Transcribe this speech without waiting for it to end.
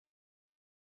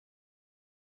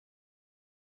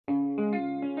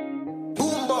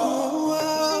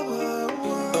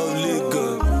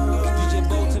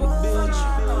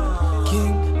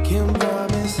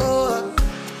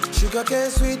Sugar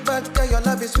cane sweet, but girl, your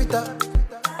love is sweeter.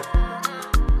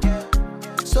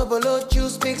 Sobolo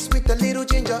juice mixed with a little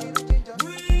ginger.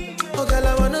 Oh girl,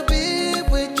 I wanna be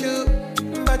with you,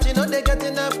 but you know they got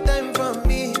enough time for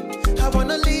me. I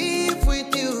wanna live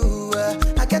with you.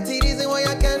 I got the reason why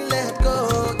I can't let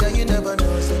go. Girl, you never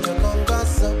know, so you gon'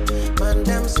 gossip. Man,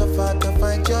 them so far to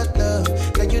find your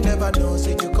love. Girl, you never know, so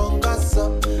you gon'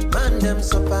 gossip. Man, them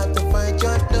so far to find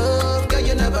your love. Girl,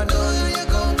 you never know, so you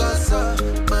gon' gossip.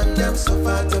 Man, them so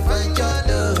far to find your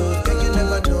love. Girl, you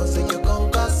never know, so you gon'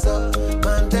 gossip.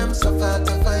 Man, them so far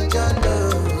to find your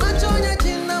love. Match on your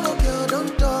chin, now girl,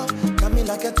 don't talk. Got me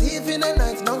like a thief in the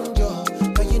night, long jaw.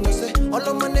 But you know, say, all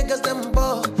of my niggas, them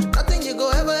ball. Nothing you go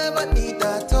ever need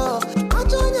at all.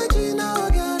 Match on your chin, now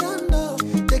girl, don't know.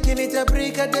 Taking it a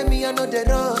break, at me, I know the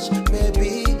rush.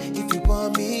 Maybe, if you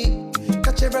want me,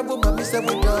 catch a rebel, mommy, say,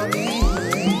 we don't me.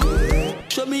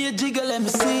 Show me a jigger, let me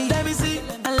see. Let me see.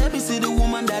 And let me see the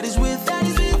woman that is with. I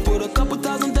put a couple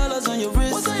 $1,000 on your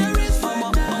wrist. What's on your wrist?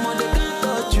 Mama, they can't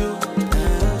touch you.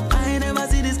 I ain't never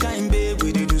see this kind, babe.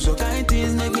 We do so kind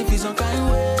things, make me feel some kind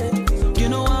way. You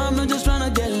know I'm not just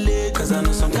tryna get laid, cause I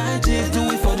know some kind chicks do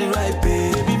it for the right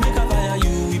pay. Baby, make a fire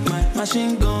you with my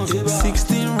machine gun.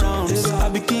 16 rounds, I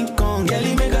be King Kong.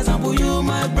 Girlie, make a sample you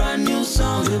my brand new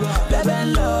song.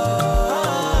 Baby,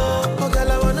 love. Oh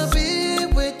girl, I wanna be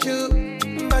with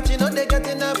you, but you know they got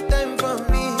enough time for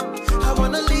me. I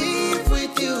wanna live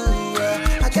with you.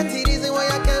 I got the reason why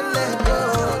I can't let go.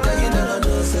 Girl, you never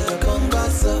know, say you gon'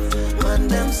 gossip. Man,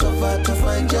 them so far to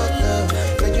find your love.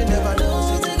 Girl, you never know,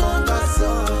 say you gon'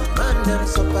 gossip. Man, them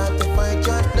so far to find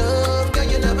your love. Girl,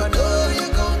 you never know, you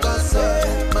gon'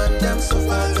 gossip. Man, them so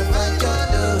far to find your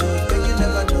love. Girl, you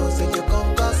never know, say you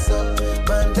gon' gossip.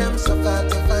 Man, them so far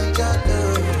to find your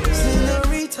love.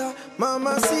 Senorita,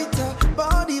 mamacita,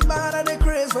 body bad at the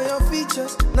craze for your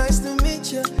features. Nice to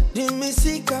meet you, Jimmy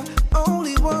Sika.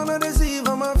 Only wanna deceive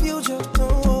on my future.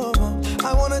 Oh,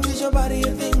 I wanna teach your body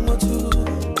a thing or two.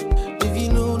 If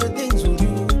you know the things we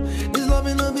do, this love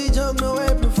ain't no be joke, no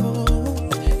April Fool.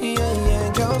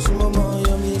 Yeah, girl, some more,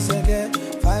 you me say get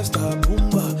 5-star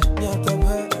boomba, nyata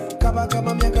ba,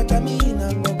 kaba miaka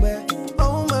tamina ngobe.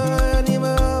 Oh man, ni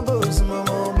boss,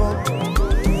 mama bon.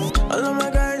 All of my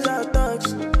guys are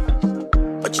thugs,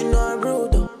 but you know I'm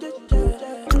rude though.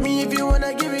 I mean, if you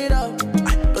wanna give it up,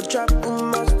 go trap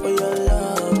much for your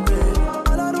love, babe.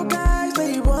 All of the guys,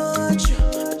 they want you,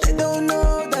 but they don't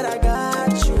know that I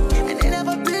got you. And they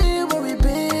never been where we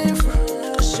been from.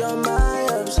 It's your my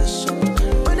obsession.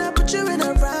 When I put you in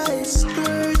a right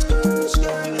skirt,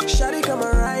 shawty come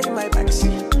and ride in my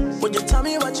backseat. Would you tell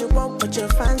me what you want, what you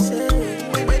fancy?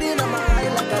 Waiting on my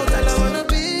ride like a Oh girl, I wanna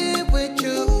be with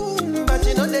you, but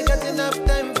you know they got enough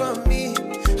time for me.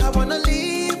 I wanna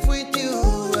live with you.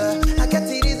 I got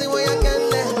the reason why I can't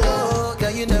let go. Girl,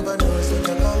 you never know, so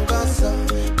you gon' gossip.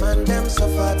 Man, them so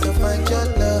far to find your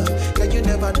love. Girl, you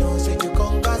never know, so you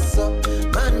gon' gossip.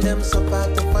 Man, them so far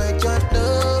to find your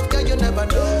love. Girl, you never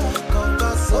know, gon'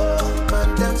 gossip.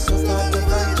 Man, them so far to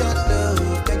find your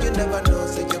love. Girl, you never know,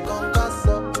 so you gon'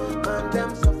 gossip. Man,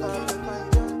 them so far to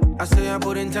find your love. I say I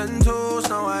put in 10 toes,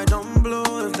 now I don't blow.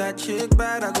 If that chick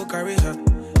bad, I go carry her.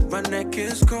 My neck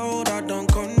is cold, I don't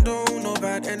condone. No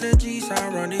bad energies, I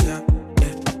run it up.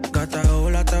 Yeah, got a whole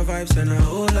lot of vibes and a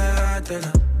whole lot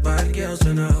of bad girls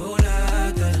and a whole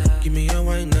lot of. Give me a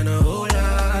wine and a whole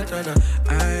lot of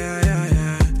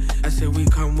aye. I say we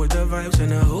come with the vibes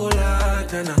and a whole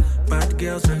lot of bad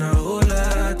girls and a whole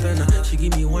lot of. She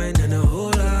give me wine and a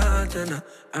whole lot of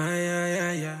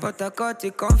aye. But I got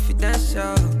it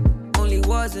confidential. Only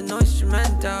was an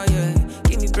instrumental, yeah.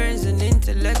 Give me brains and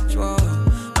intellectual.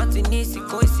 Nothing easy,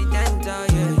 coincidental,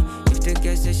 yeah. If the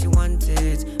girl says she wants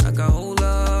it, I got a whole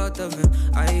lot of him.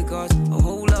 I got a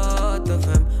whole lot of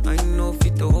him. I know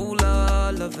fit a whole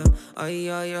lot of him.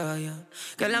 Ay.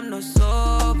 Girl, I'm not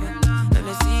sober. Let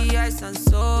me see ice and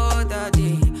soda,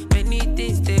 day. Many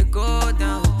things they go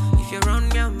down. If you're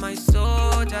around me, I'm my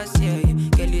soldiers, yeah.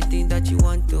 Girl, you think that you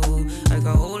want to? I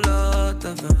got a whole lot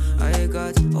of him. I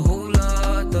got a whole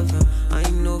lot of him. I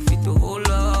know fit a whole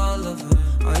lot of him.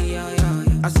 Ay.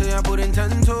 I say I put in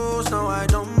 10 toes, now I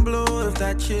don't blow. If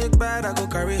that chick bad, I go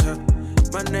carry her.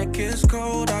 My neck is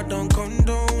cold, I don't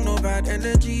condone. No bad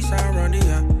energies, I run it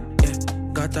up. Yeah,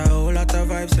 got a whole lot of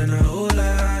vibes and a whole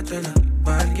lot of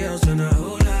bad girls and a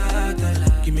whole lot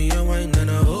of. Give me a wine and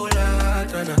a whole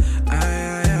lot of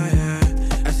aye.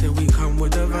 I say we come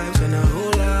with the vibes and a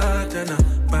whole lot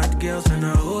of bad girls and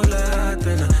a whole lot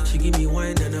of. She give me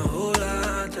wine and a whole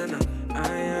lot of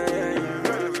aye.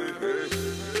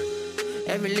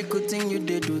 Every little thing you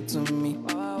did do to me,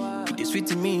 it is sweet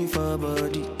to me for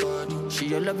body.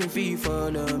 She a loving fee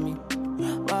follow me.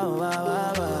 Wow.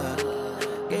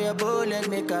 Get your bullet,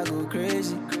 make her go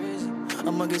crazy.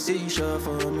 I'ma get say you sure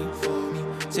for me.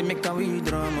 Say make her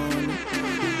withdraw money.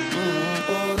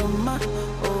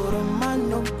 Oh Roma,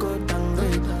 no go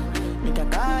downgrade. Make a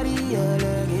carry your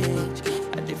luggage.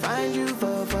 I define you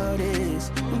for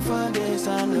days. For days,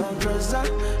 I no trust, I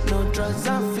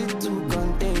fit to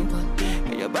contain.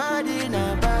 And your body in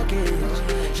a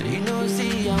package. So you know,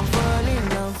 see, I'm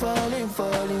falling for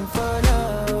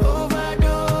love.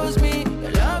 Overdose me,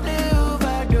 your love they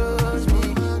overdose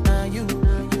me. Now you,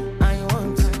 I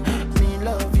want me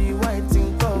love you, I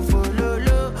think of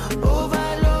follow.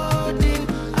 Overloading,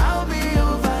 I'll be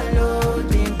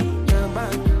overloading. Your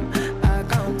bank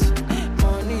account,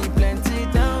 money plenty,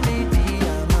 tell me the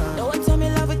amount. No one told me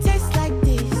love would taste like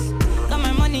this. Got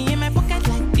my money in my pocket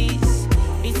like this.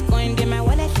 Bitcoin in my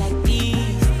wallet like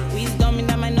this. Wisdom in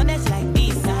my knowledge like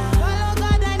this. Follow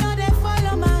God, I know they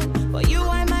follow man. For you,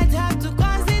 I might have to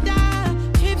consider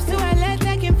trips to LA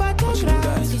taking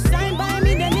photographs. You sign by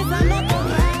me, then it's another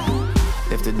round.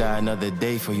 Live to die another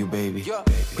day for you, baby.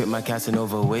 Quit my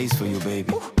Casanova ways for you,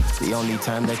 baby. The only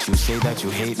time that you say that you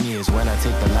hate me is when I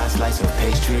take the last slice of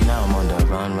pastry. Now I'm on the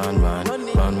run.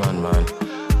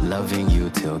 Loving you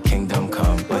till kingdom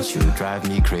come, but you drive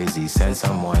me crazy. Send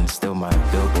someone, still my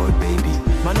billboard baby.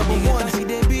 My number one, see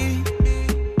they be.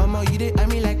 You they, I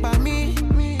mean like by me.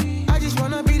 I just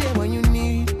wanna be there when you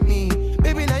need me.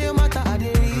 Baby, now your matter, I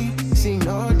dey sing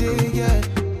all day, yeah.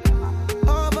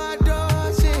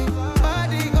 Overdosing,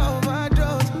 body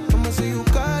overdose. I'ma say you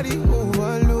carry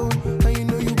overload, and you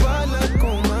know you ball like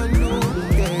commando.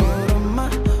 Yeah,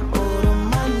 Oh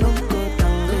Roma, no go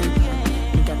downgrade.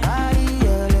 Make a carry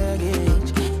your luggage.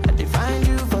 I define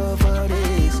you for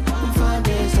days. For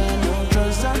days, I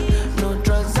no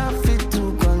trust, I fit to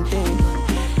contain.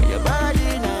 Your body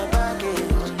in a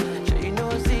package, so you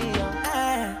know, see,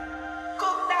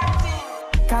 cook that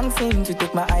thing. Can't seem to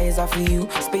take my eyes off of you,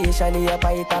 especially up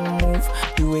I and move.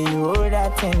 The way you hold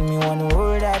that thing, me wanna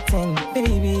hold that thing.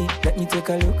 Baby, let me take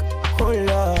a look. Oh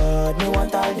Lord, me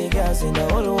want all the girls in the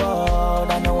whole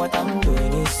world. I know what I'm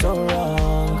doing is so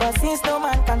wrong, but since no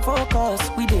man can focus,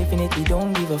 we definitely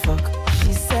don't give a fuck.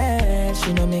 She said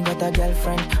she know me got a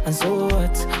girlfriend, and so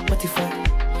what? What if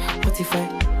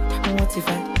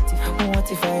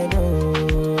I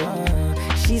do?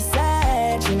 She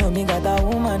said she know me got a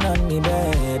woman on me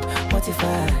bed. What if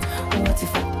I,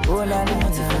 oh la la,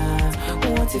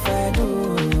 what if I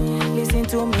do? Listen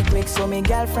to me quick, so me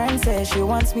girlfriend says she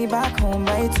wants me back home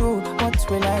by 2. What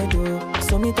will I do?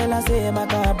 So me tell her say my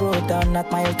car broke down at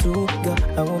mile 2. Girl,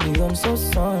 I won't be home so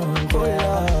soon. Oh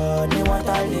Lord, me want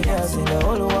all the girls in the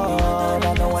whole world.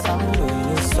 I know what I'm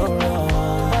doing is so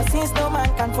wrong, but since no man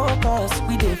can focus,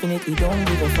 we definitely don't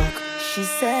give a fuck. She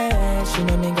said she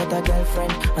know me got a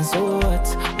girlfriend, and so what?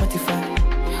 What if I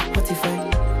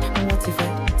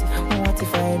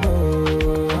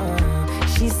do?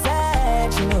 She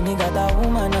said she know me got a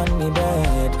woman on me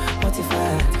bed. What if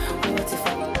I do?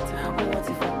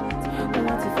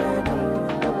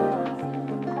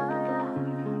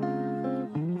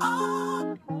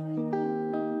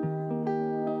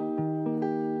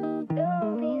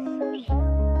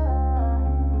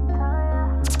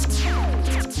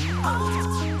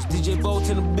 DJ Bolt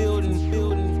in the building.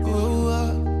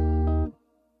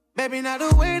 Baby, now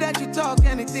the way that you talk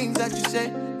and the things that you say,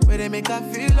 where they make I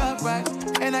feel alright.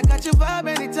 And I catch your vibe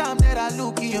anytime that I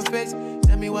look in your face.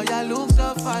 Tell me why you look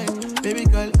so fine. Baby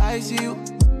girl, I see you.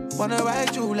 Wanna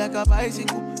ride you like a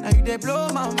bicycle. Now you they blow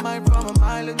my mind from a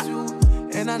mile or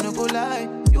 2. And I no go lie,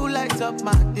 you light up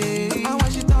my day. And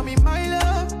when she tell me my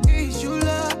love is you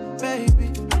love,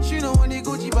 baby. She know when the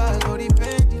Gucci bag or the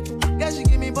Fendi. Yeah, she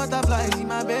give me butterflies in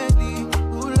my belly.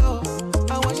 Ooh, Lord.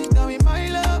 And when she tell me my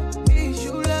love is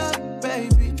you love,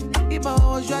 baby. If my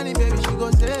horse running, baby, she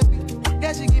gon' save me.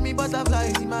 Yeah, she give me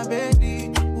butterflies in my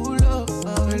belly. Ooh, Lord.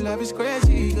 Your love is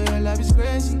crazy, girl, your love is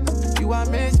crazy. You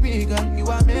amaze me, girl, you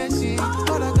amazing.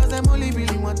 Other girls, them only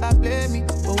really want to play me.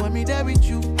 But when me there with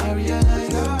you, I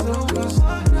realize love don't cross.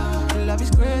 Your love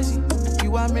is crazy.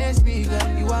 You amaze me,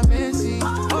 girl, you amazing.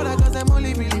 Other girls, them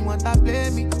only really want to play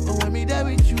me. But when me there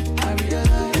with you, I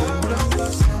realize love don't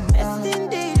cross. Best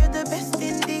indeed, you're the best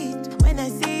indeed. When I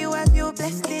see you, I feel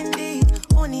blessed indeed.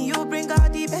 Only you bring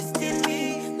out the best in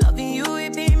me. Loving you,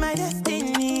 it be my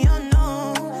destiny. Oh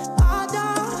no,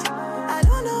 although I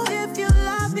don't know if you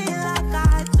love me like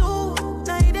I do.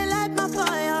 Now you dey light my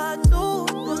fire too.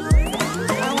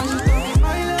 I want you to be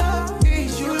my love,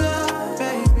 is you love,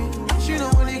 baby. She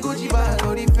don't want the Gucci bag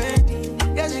or the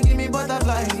Fendi. Yeah, she give me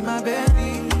butterflies in my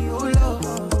belly. Oh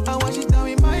Lord,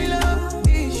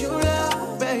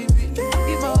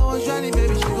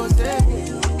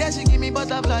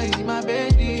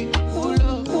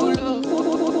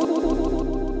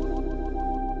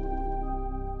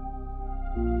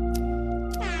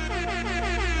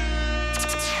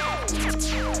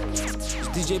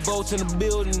 DJ Bolt in the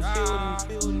building.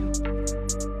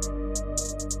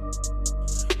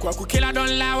 Kwaku killer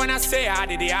don't lie when I say I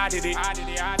did it.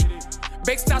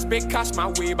 Big stars, big cash my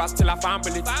way, but still I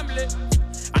family.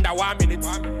 Under 1 minute,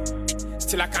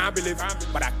 still I can't believe.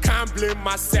 But I can't blame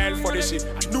myself for this shit.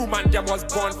 I knew man them was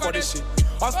born for this shit.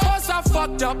 Of course I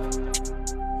fucked up.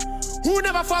 Who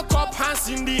never fuck up? Hands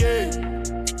in the air.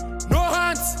 No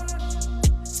hands.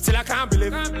 Still I can't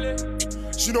believe.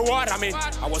 You know what I mean?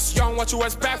 I was young, what you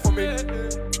expect from me?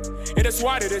 It is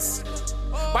what it is.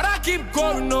 But I keep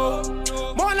going, no.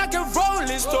 More like a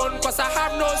rolling stone, cause I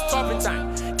have no stopping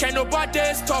time. Can't nobody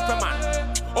stop a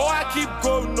man. Oh, I keep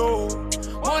going, no.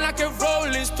 More like a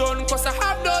rolling stone, cause I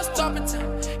have no stopping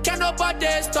time. Can't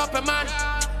nobody stop a man.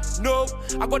 No,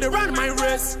 I gotta run my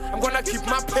race. I'm gonna keep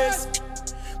my pace.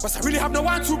 Cause I really have no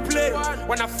one to play.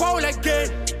 When I fall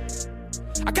again,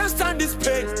 I can't stand this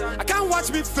pain. I can't watch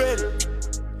me fail.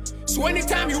 So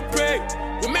anytime you pray,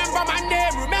 remember my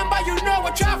name, remember you know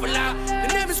a traveler. The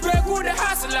name is Greg Wood, the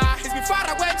hustler. He's been far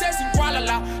away chasing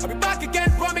Kuala. I'll be back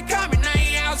again, bro, me coming.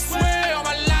 I swear on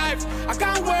my life, I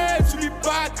can't wait to be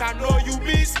back. I know you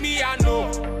miss me, I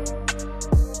know.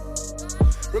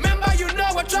 Remember you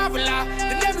know a traveler.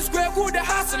 The name is Greg Wood, the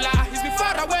hustler. He's been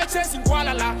far away chasing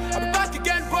Kuala. I'll be back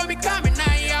again, bro, me coming.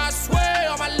 I swear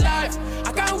on my life,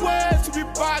 I can't wait to be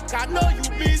back. I know you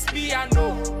miss me, I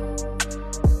know.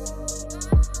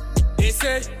 They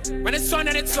say, when it's on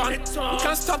and it's on, we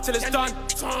can't stop till it's done.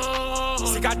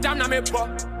 See, goddamn, na me bo.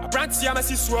 I brand see, I'm a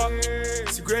siswa.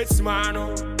 See, great man,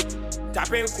 oh.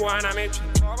 Tapping Kuana, me.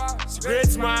 See,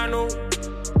 great man, oh.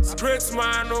 See, great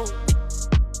man, oh.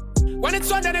 When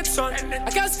it's on, then it's on.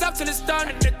 I can't stop till it's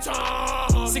done.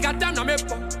 See, goddamn, na me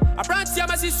bo. I brand see,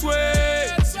 I'm a siswa.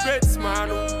 See, great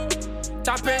man, oh.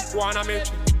 Tapping Kuana, me.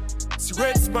 See,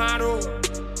 great man, oh.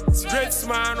 See, great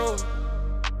man, oh.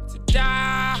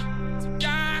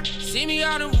 See me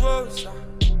on the road,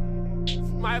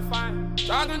 my fine,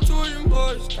 talking to the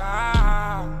boys.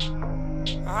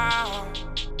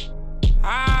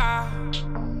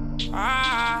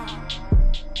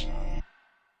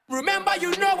 Remember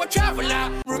you know a traveler.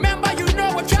 Remember you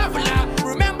know a traveler.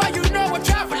 Remember you know a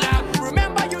traveler.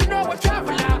 Remember you know a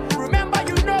traveler. Remember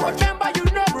you know a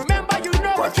traveler. Remember you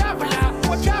know a traveler.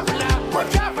 What traveler?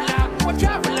 What traveler? What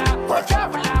traveler? What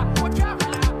traveler? What traveler?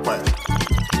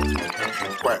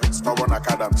 Stubborn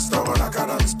academy, stubborn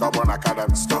academy, stubborn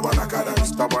academy, stubborn academy,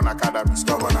 stubborn academy,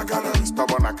 stubborn academy,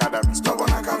 stubborn academy, stubborn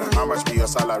academy. How much be your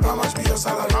salary? How much be your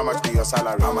salary? How much be your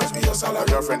salary? How much be your salary?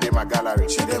 Your friend in my gallery,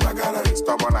 she in my gallery.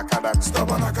 Stubborn academy,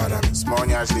 stubborn academy. Small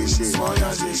nyash they shake, small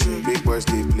nyash they shake. Big boys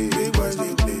they play, big boys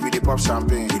they play. We dey pop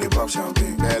champagne, we dey pop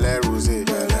champagne. Belle rosé,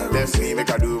 left me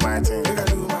make I do my thing, make I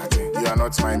do my thing. You are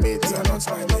not my mate, you are not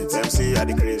my mate. MC are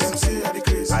the craze, MC are the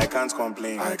craze. I can't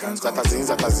complain, I can't complain.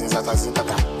 Zatazin,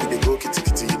 tata. You dey go kitty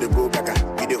kitty, you dey go gaga.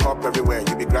 You dey hop everywhere,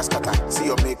 you be grass cutter. See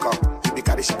your makeup, you be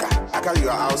karishika. I carry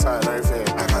your outside very fair,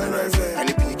 I carry very fair.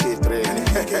 Any PK3, any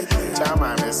PK3.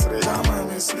 Chama mesre,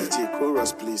 DJ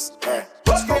chorus please.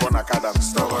 Stubborn academy,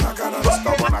 stubborn academy,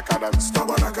 stubborn academy,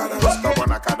 stubborn academy,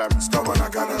 stubborn academy, stubborn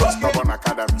academy, stubborn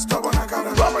academy, stubborn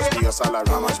academy. How much be your salary?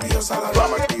 How much be your salary? How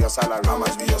much be your salary? How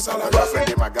much be your salary? Your friend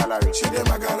in my gallery, she in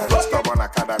my gallery. Stubborn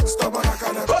academy, stubborn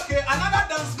academy. Okay, another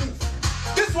dance move.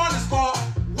 This one is called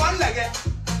one legged.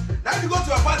 Now if you go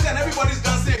to a party and everybody's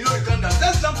dancing, you know you can dance.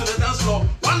 Let's jump to the dance floor.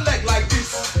 One leg like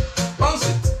this. Bounce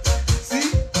it.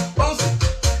 See? Bounce it.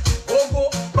 Go,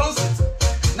 bounce it.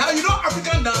 Now you know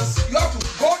African dance, you have to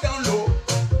go down low,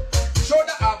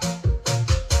 shoulder up,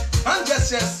 hand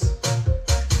gestures,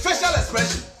 facial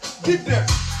expression. Give them.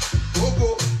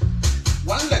 Go.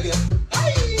 One legged.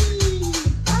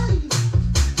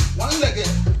 One legged.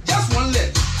 Just one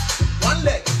leg. One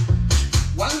leg.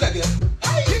 One legged.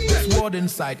 Word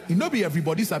inside, it no be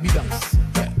everybody sabi dance.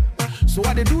 So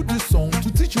I dey do this song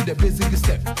to teach you the basic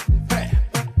step. I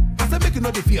say make you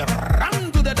know the fear,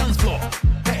 run to the dance floor.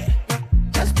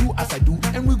 Just do as I do,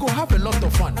 and we go have a lot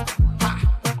of fun.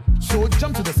 So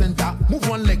jump to the center, move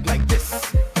one leg like this,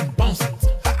 and bounce it.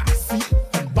 See,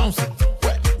 and bounce it.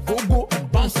 Go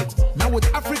and bounce it. Now with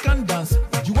African dance,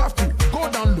 you have to go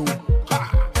down low,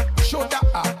 shoulder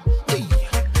up,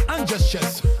 and just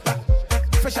chest,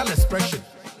 facial expression.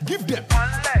 Give them go.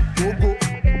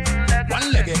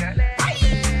 One leg.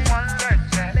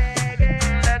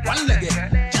 One leg.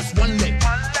 Just one leg.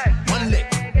 One leg.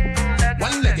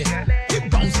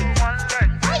 Keep bouncing. One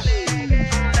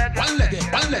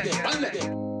leg.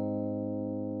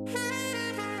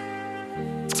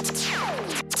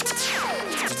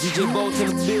 DJ Bolt in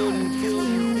the building.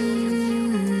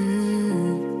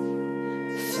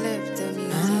 Flip the music.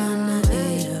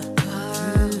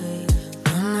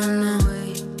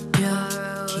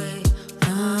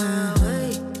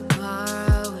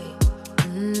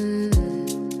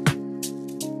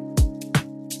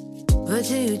 what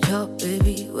do you chop,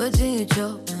 baby? What do you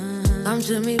chop? Come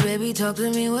to me, baby, talk to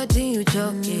me, what do you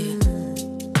chop, yeah?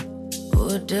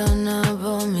 Go down now,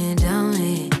 pull me down,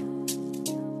 yeah.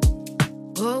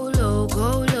 Go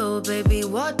low, baby,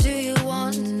 what do you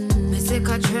want? Me say,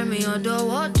 catch me on door,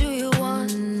 what do you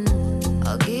want?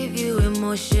 I'll give you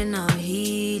emotional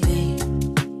healing.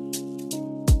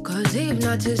 Cause if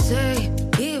not to say,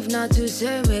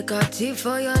 make a tea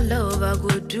for your love, I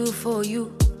go do for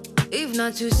you. If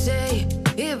not to say,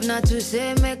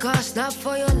 make a stop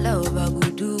for your love, I go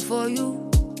do for you.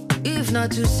 If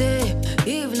not to say,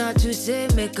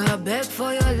 make a beg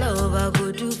for your love, I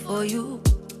go do for you.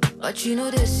 But you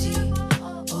know the sea,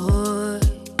 oh,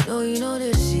 no, you know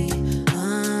the sea.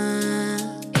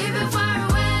 Even far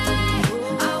away,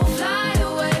 I will fly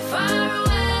away, far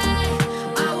away.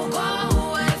 I will go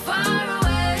away, far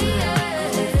away,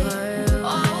 yeah.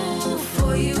 Oh,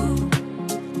 for you.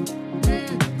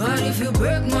 But if you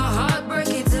break my heart, break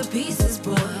it to pieces,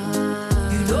 boy.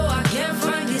 You know I can't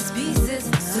find these pieces,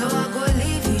 so I go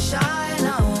leave you shy and I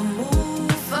will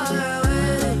move far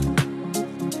away.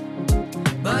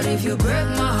 But if you break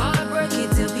my heart, break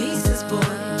it to pieces, boy.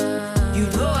 You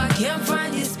know I can't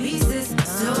find these pieces,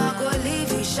 so I go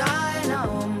leave you shy and I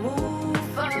will move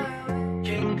far away.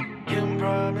 King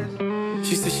promise.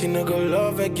 She said she no go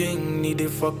love again, need to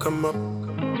fuck him up.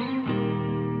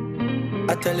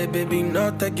 I tell her, baby,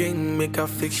 not again, make her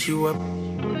fix you up.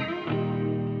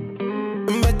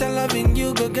 Better loving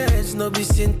you, go get, no be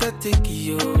synthetic,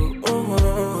 yo.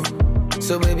 Oh.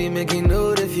 So baby, make you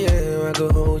know the fear, I go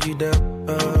hold you down.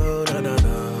 Oh, no.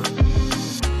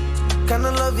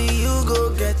 Kinda love you, go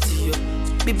get you.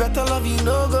 Be better love you,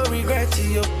 no go regret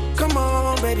you. Come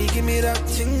on, baby, give me that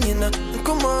thing, you know.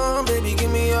 Come on, baby,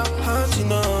 give me your heart, you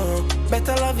know.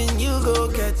 Better loving you, go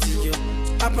get you.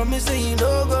 I promise that you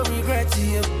no go regret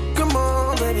you. Come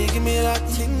on, baby, give me that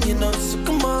thing, you know. So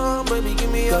come on, baby,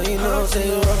 give me your heart. Girl, you know, say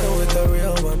you're rockin' with the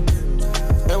real one.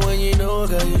 And when you know,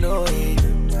 girl, you know it.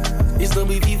 It's no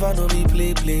be FIFA, no be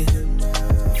play.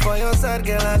 For your side,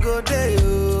 girl, I go there,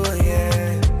 you,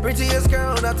 yeah. Prettiest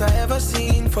girl that I ever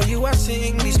seen. For you, I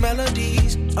sing these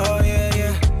melodies. Oh,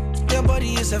 yeah. Your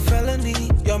body is a felony.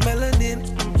 Your melanin,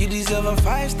 you deserve a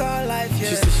 5-star life, yeah.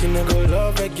 She said she no go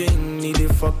love again. Need to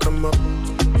fuck him up.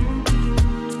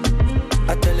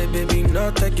 I tell her, baby,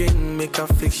 not again. Make her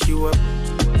fix you up.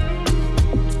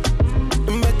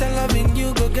 Better loving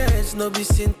you, go get, no be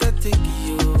synthetic,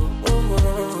 you.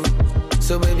 Oh.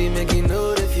 So baby, make you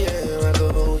know the fear, I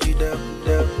go hold you down.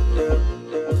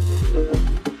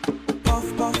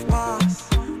 Puff, pass,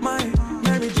 my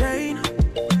Mary Jane.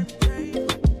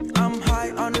 I'm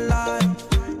high on life,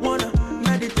 wanna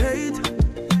meditate.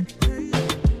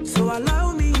 So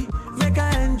allow me, make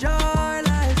I enjoy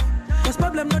life. Cause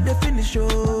problem not the finish,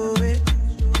 oh, eh.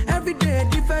 Every day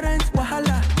different,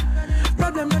 wahala.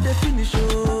 Problem not the finish,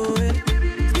 oh, eh.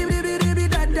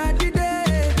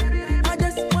 I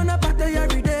just wanna party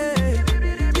every day.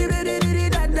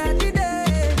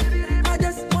 I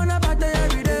just wanna party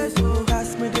every day. So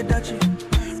pass me the Dutchie.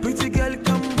 Pretty girl,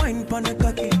 come wine pon the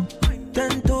cocky.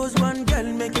 10 toes, one girl,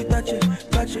 make it touch it.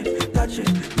 Touch it.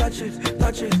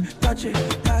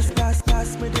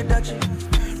 Pass me the Dutchie.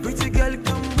 Pretty girl,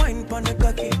 come wine pon the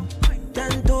cocky.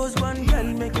 10 toes, one girl,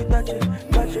 make it touch it.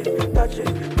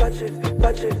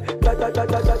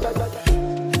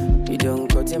 You don't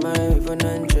cut in my iPhone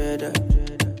and trader.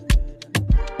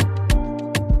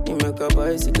 You make a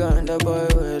bicycle and a boy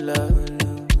well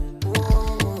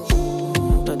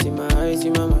not in my eyes,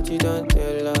 in my mouth, you don't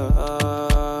tell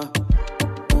her.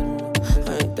 I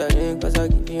ain't telling cause I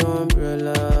give you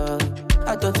umbrella.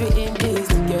 I thought we in this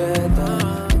together.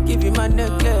 Give you my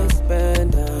necklace,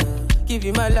 pendant. Give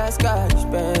you my last cash,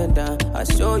 pendant. I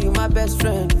show you my best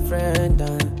friend.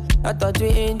 I thought we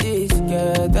in this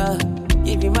together.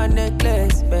 Give you my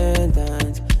necklace,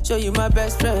 pendant. Show you my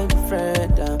best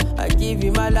friend. I give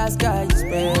you my last cash,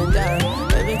 pendant.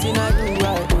 Everything I do,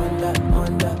 right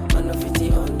under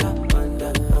 50 under.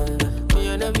 Me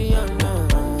and be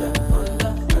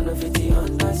under 50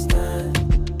 understand.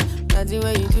 That's the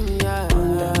way you do me,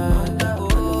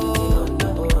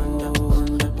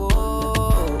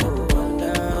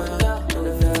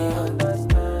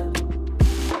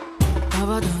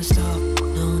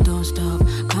 Don't stop.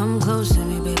 Come close to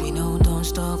me, baby, no, don't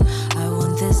stop. I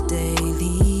want this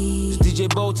daily. It's DJ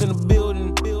Bolt in the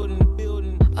building.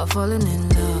 I've fallen in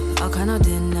love, I cannot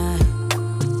deny.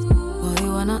 Boy,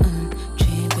 you wanna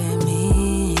treat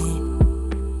me.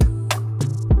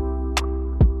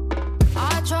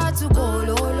 I try to go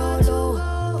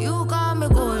low. You got me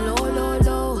go low.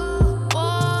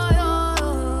 Oh, yeah.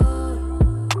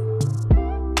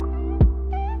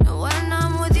 And when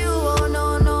I'm with you, oh no.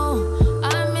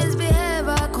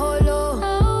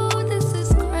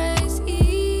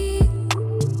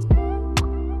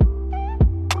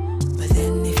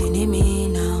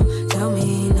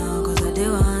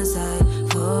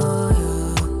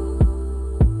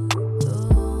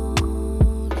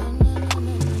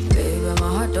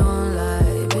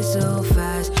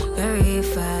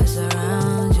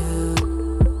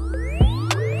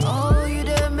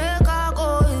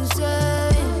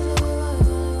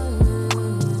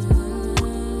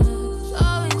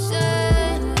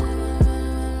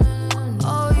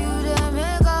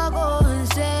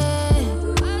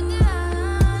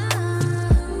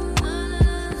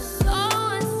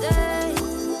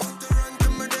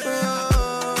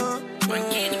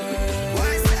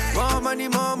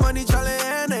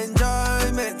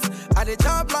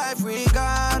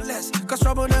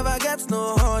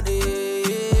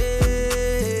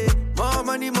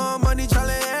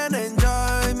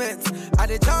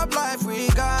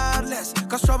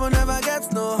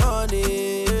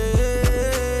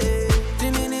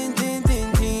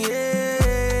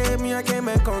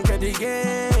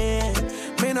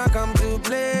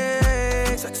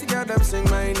 play. Sexy girl, them sing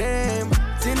my name.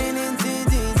 Tinning in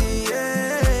TTT,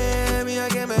 yeah. Me, I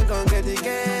get me gon' get the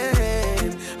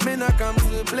game. Me not come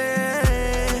to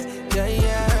play. Yeah,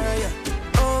 yeah, yeah.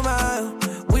 Oh my,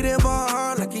 we dey ball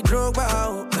hard like he drove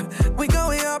out. We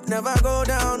going up, never go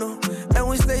down. And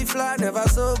we stay fly, never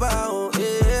sober.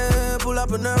 Yeah, pull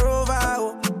up in the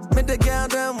Rover. Make the girl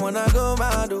them wanna go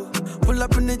mad. Pull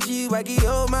up in the G-Waggy,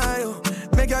 oh my.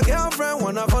 Make your girlfriend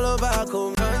wanna follow back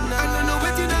home. I don't know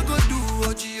what I go do.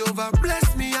 Oh, Jehovah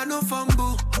bless me, I no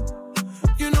fumble.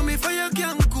 You know me for your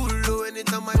can cool. Oh,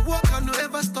 anytime I walk, I no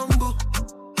ever stumble.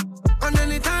 And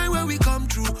anytime when we come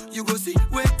through, you go see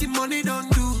what the money don't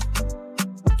do.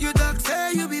 You talk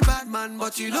say you be bad man,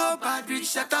 but you know bad rich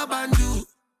shut up and do.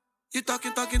 You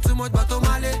talking too much, but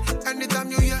Omale.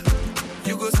 Anytime you hear,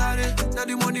 you go sorry. Now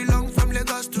the money long from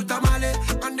Lagos to Tamale.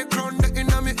 And the crown the in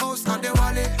my house, not the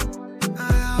wallet.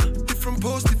 Different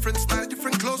pose, different style,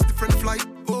 different clothes, different flight.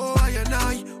 Oh, I and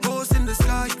I, hoes in the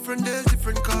sky. Different days,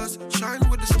 different cars, shine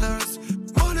with the stars.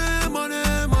 Money,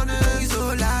 money, money is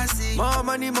all I see. More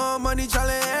money,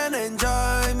 challenge and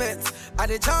enjoyment. I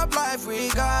the job life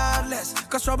regardless,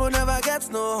 cause trouble never gets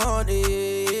no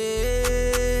honey.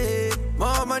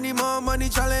 More money,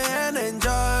 challenge and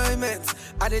enjoyment.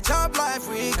 I the job life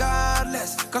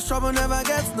regardless, cause trouble never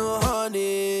gets no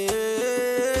honey.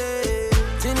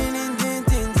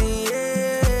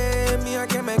 Me I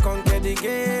can make conquer the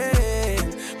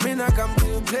game. Me not come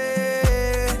to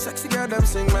play. Sexy girl them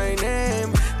sing my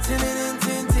name.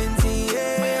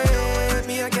 Yeah.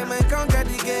 Me I can make conquer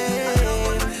the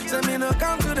game. So me no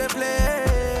come to the play.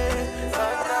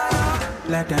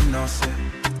 Let them know say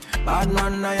bad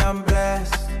man I am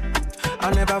blessed.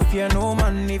 I never fear no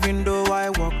man, even though I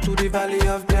walk to the valley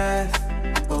of death.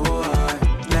 Oh,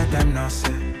 let them know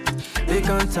say they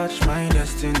can't touch my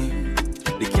destiny.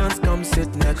 They can't come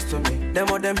sit next to me.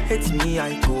 Them or them hit me,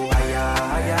 I go higher,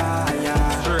 higher,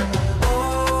 higher.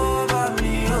 Over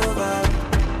me, over.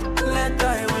 Let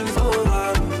thy wings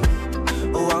over me.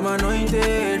 Oh, I'm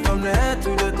anointed from the head to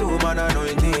the toe, man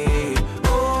anointed.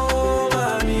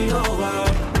 Over me, over.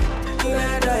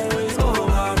 Let thy wings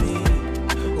over me.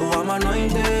 Oh, I'm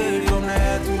anointed from the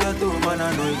head to the toe, man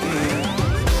anointed.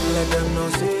 Let them know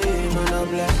say, man I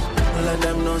bless. Let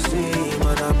them know say,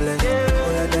 man I bless.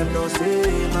 Let them know say,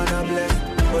 man I bless.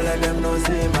 Let them know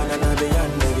say, man I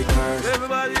beyond every curse.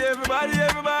 Everybody,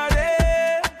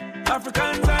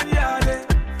 Africans and Yardie.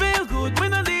 Feel good, we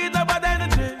no need no bad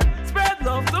energy. Spread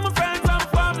love to my friends and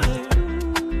family.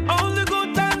 Only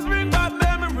good times bring back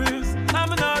memories. I'm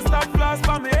not stop flash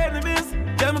for my enemies.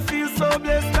 Them feel so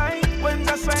blessed like when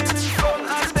just shining sun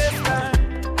and this time.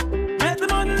 Make the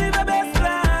money live the best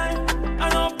life.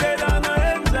 And up there and I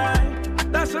enjoy.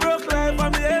 That's a rough life for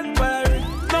me empire.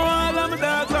 Now all of my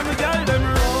dogs and my girl them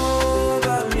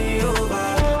over me, over.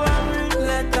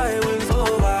 Let thy wings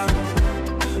over.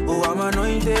 Oh, I'm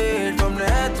anointed from the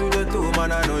head to the toe,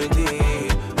 man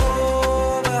anointed.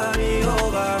 Over me,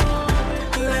 over.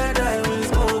 Let thy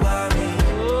wings over me.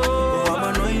 Oh, I'm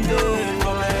anointed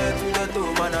from the head to the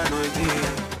toe, man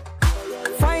anointed.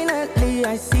 Finally, I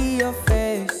see your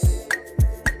face.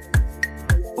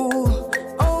 Ooh,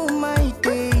 oh my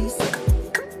days.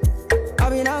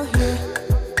 I've been out here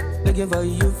looking for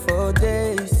you for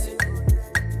days.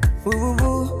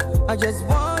 Ooh, I just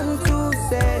want to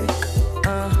say,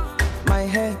 my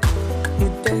head, you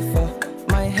there for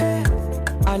my head.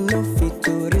 I know fit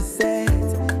to reset,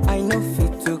 I know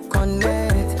fit to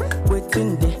connect.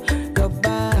 Waiting there, your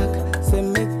back, say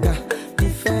make a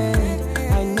defend.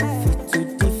 I know fit to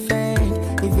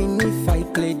defend, even if I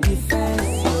play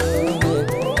defense.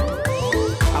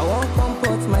 I won't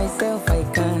comport myself, I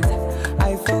can't.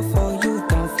 I fall for you,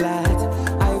 down flat.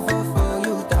 I fall for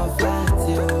you, down flat,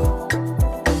 yo.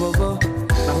 Go.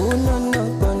 Now who no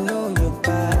know you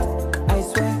bad. I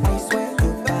swear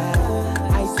you bad.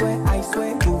 I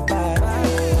swear you bad.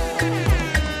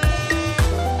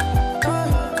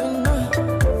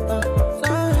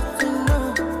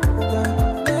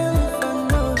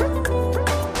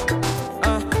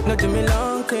 No do me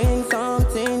long thing,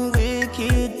 something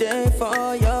wicked there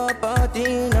for your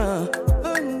body now.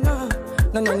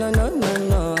 No.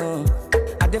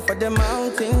 I did for the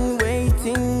mountain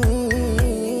waiting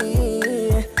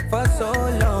for so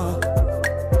long.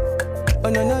 Oh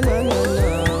no.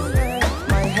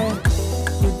 My head,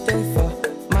 you there for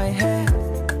my head.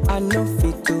 I know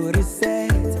fit to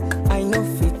reset, I know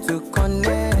fit to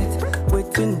connect.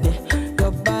 Waiting there,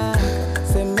 your back,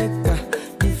 say make a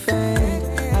defend.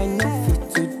 I know fit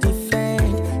to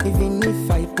defend, even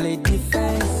if I play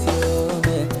defense.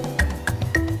 Yeah.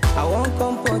 I won't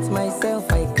comport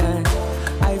myself, I can't.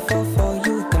 I fall for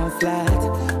you, down flat.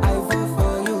 I fall for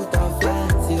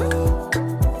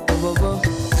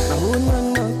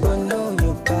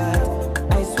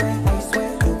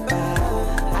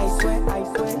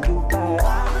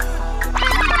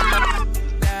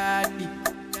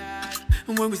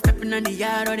stepping on the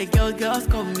yard, all the girls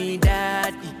call me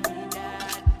daddy.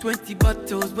 20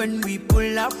 bottles when we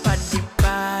pull up at the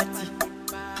party.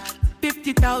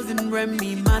 50,000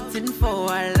 Remy Martin for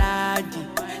a laddie.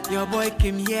 Your boy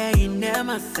came here in the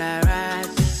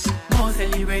Maserati. More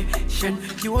celebration,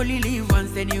 you only live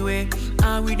once anyway.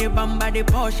 And with the bamba, they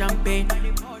pour champagne.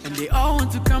 And they all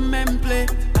want to come and play.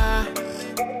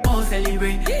 More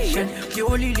celebration, you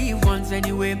only live once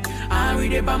anyway. And with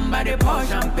the bamba, they pour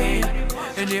champagne.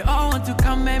 And they all want to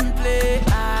come and play.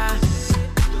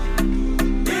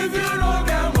 If you don't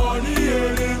get money,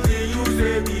 anything you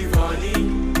say be funny.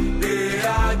 They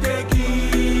are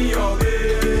taking your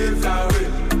babes away.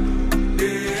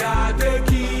 They are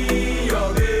taking your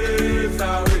babes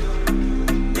away.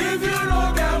 If you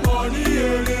don't get money,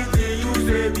 anything you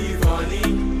say be funny.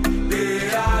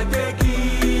 They are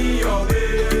taking your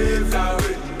babes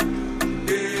away.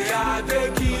 They are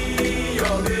taking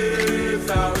your babes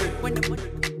away.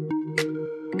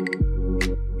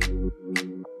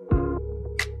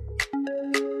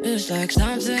 It's like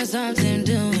something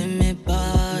doing me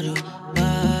bottle,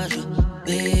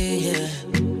 yeah.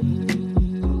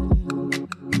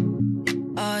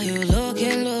 Are you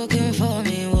looking for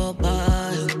me, what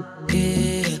bottle,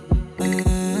 yeah.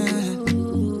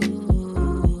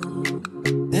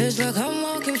 It's like I'm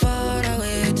walking far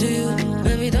away to you.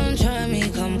 Baby, don't try me,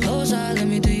 come closer, let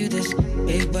me do you this.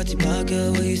 Big body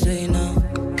pocket, what you say now?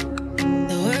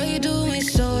 The way you do me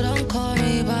so, don't call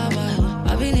me bye-bye.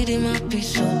 I be needing my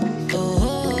peace,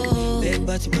 big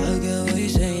body pocket, what you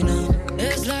say now?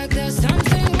 It's like there's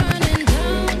something running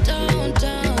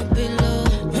down below.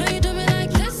 When you do me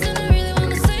like this, and I really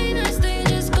wanna say nice things,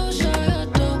 just go show your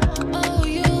door. Oh,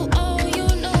 you know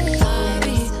why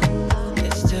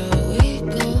it's till we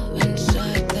go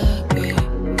inside the grave.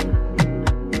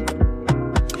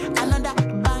 Another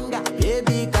banger,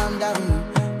 baby, calm down.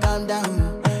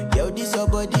 Yo, this your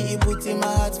body, it puts in my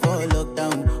heart for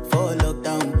lockdown. Oh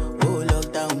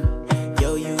lockdown.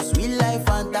 Yo, you sweet life,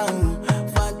 phantom.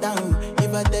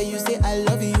 If I tell you say I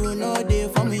love you, no day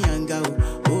for me, young girl.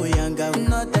 Oh, young girl.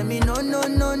 No, tell me no. Oh.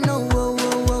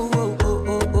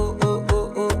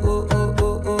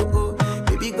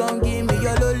 Baby, gon' give me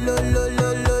your lo.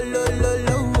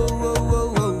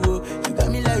 Oh. You got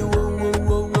me like whoa.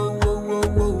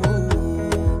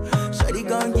 Shawty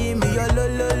gon' give me your lo.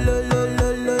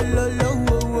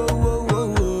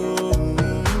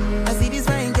 I see this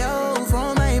fine girl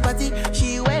from my party,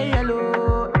 she wear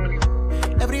yellow.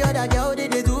 Every other girl they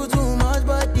do too much,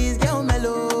 but this girl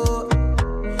mellow.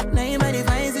 Now in my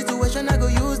divine situation, I go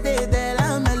use they tell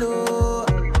I'm mellow.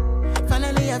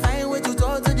 Finally I find way to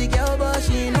talk to the girl, but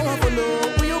she ain't no one follow.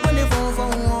 Who you gonna phone for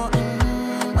one?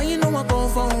 When you know I come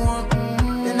for one,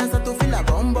 then I start to feel a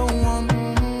bum one.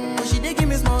 But she dey give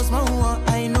me small one.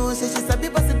 I know say she's a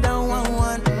bit pass it down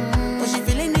one. But she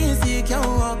feeling insecure,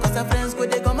 cause her friends go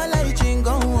they go my light ring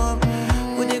go on.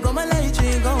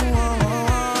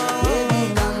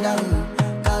 Baby, calm down.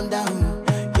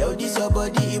 Yo, this your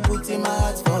body, it puts in my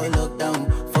heart for lockdown.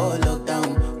 Oh,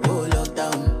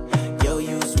 lockdown. Yo,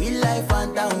 you sweet life,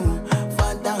 phantom.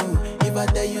 If I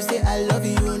tell you say I love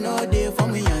you, no day for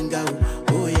me, young girl.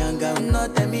 Oh, young girl. No,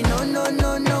 tell me no. Oh.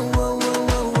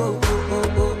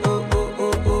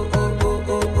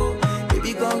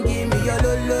 Baby, gon' give me your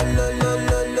lo.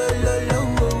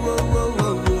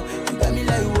 You got me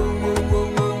like whoa.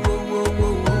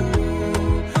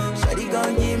 Shawty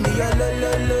gon' give me your lo.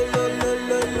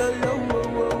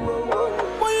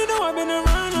 Well, you know I've been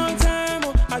around all time.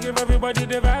 I give everybody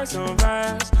the vibes on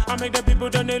vibes. I make the people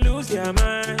don't they lose their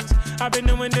minds. I've been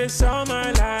doing this all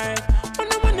my life. When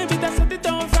I want to be that set it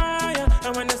on fire.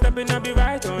 And when I step in, I'll be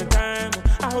right on time.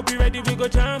 I hope you ready, we go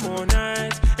jam all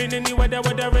night. In any weather,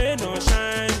 whether rain or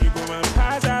shine. You go and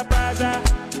paza.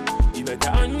 You better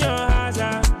on your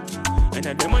hazard. And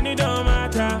that the money don't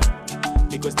matter.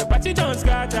 Because the party don't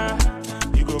scatter.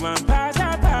 You go and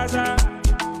paza.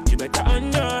 You better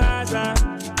on your hazard.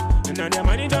 And now the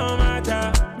money don't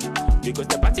matter. Because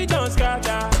the party don't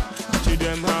scatter. To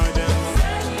them how them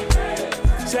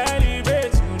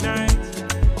celebrate tonight.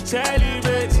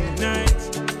 Celebrate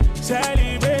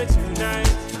tonight.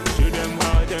 To them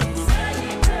how them go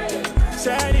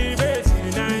celebrate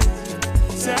tonight.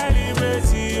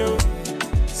 Celebrate you.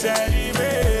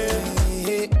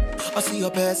 Celebrate. I see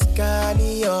your best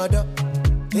canny order.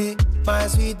 Hey, my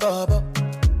sweet bubble.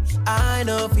 I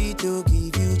know fit to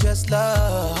give you just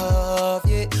love.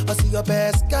 Yeah, I see your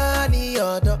best canny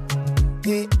order.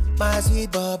 Hey, my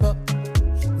sweet bubble.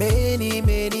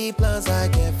 Many plans I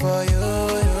get for you.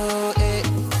 Hey.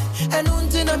 And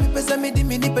until I'm me di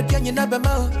mini but can you never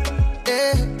know.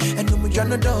 And no me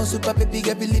tryna down super baby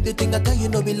get believe the thing I tell you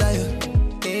no be liar.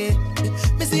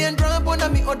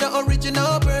 me order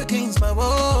original Birkins, my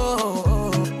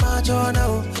whoa.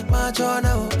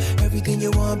 Machona, everything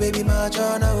you want, baby,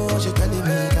 machona. She telling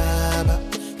me Kaba,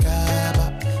 Kaba,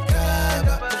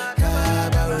 Kaba,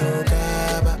 Kaba, oh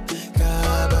Kaba,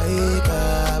 Kaba, eh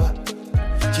Kaba.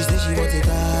 She said she wants it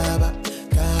Kaba,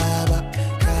 Kaba,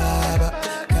 Kaba,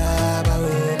 Kaba,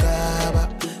 oh Kaba,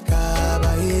 Kaba,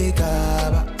 eh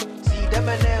Kaba. See them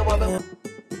and then woman.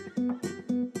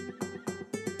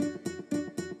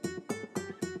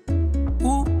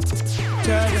 Ooh,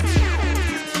 Charlie.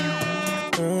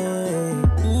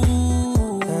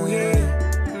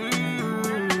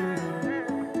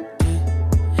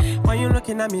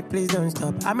 Looking at me, please don't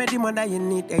stop. I'm a demon that you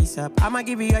need ASAP. I'ma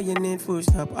give you all you need, full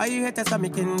stop. All you haters are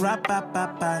making rap,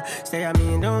 stay at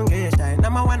me, don't get shy.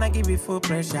 Now I wanna give you full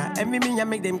pressure. Every me, I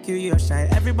make them kill your shine.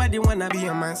 Everybody wanna be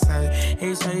on my side.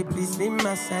 Hey, sorry, please leave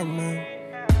my side, man.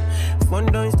 Phone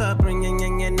don't stop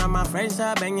ringing, and now my friends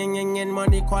are banging, and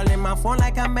money calling my phone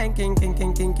like I'm banking, king.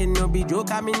 No be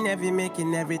joke, I'm in heavy,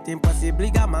 making everything possibly.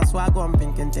 Got my swag on,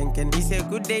 thinking. It's a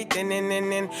good day,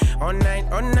 all night,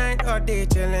 all day,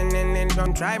 chillin', and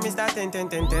don't try me, start 10.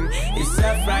 It's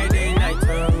a Friday night,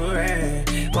 oh, hey.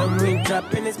 When we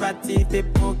drop in this party,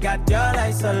 people got your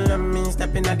eyes all on me.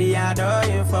 Stepping at the yard, oh,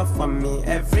 you for me.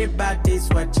 Everybody's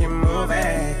watching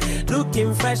movie.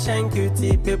 Looking fresh and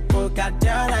cutie, people got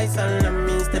your eyes all on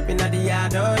me. Stepping at the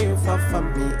yard, oh, you for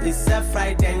me. It's a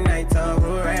Friday night,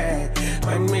 oh, hey.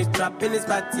 When we drop in this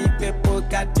party, people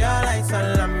got your eyes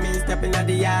all on me. Stepping at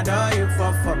the yard, oh, you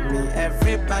for me.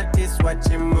 Everybody's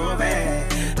watching movie.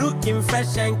 Looking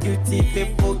fresh and cutie,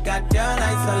 people got your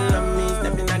eyes all on me.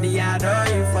 Stepping at the yard, oh,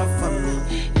 you for me.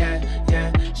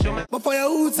 Yeah. Show me. But for your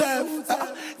own self,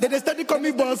 they study call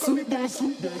me Bossu.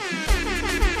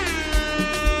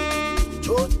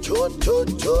 Cho.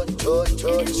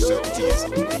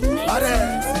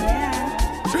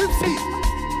 Tripsy.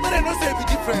 But I don't say it be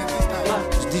different this time.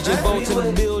 DJ Bolt in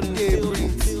the building.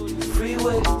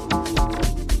 Freeway.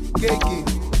 Keke.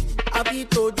 I be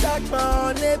to Jack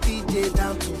on every day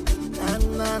down to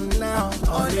now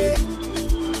on it.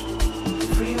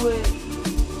 Freeway.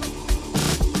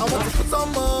 I want to put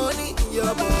some money in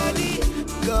your body,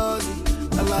 cause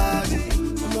I like it.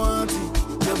 I'm wanting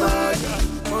your body,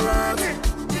 I'm wanting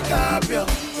your capio.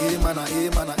 Hey mana.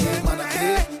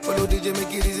 Follow DJ,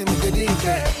 make it easy, make it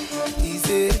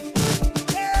easy.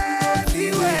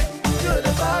 Freeway. You're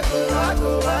the back,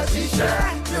 I see share.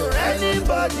 You're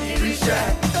anybody,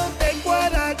 share. Don't take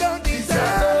what I don't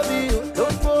deserve.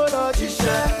 Don't follow the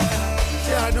share.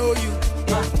 Say I know you.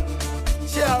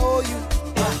 Say I owe you.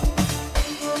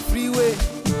 Freeway.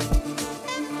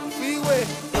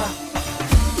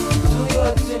 Do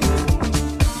your thing.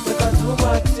 We got too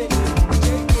much thing.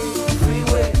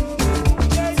 Freeway.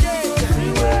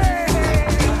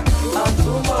 I'm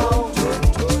too much.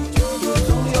 You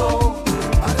do your own.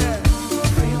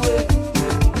 Freeway.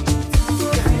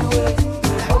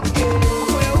 Okay.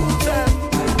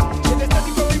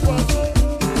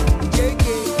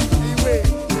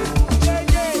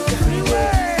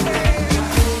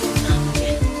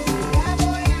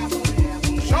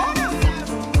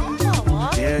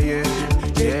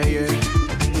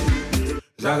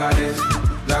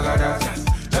 Zaga that.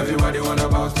 Everybody wanna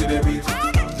bounce to the beat.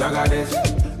 Zaga this,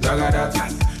 zaga that.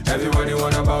 Everybody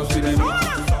wanna bounce to the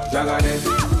beat. Zaga this,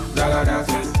 zaga that.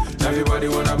 Everybody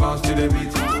wanna bounce to the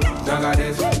beat. Zaga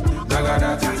this, zaga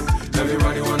that.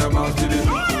 Everybody wanna bounce to the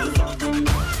beat.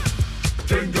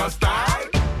 Change your style.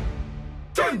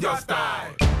 Change your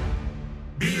style.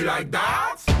 Be like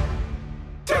that.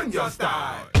 Change your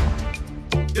style.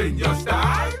 Change your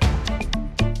style.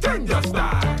 Change your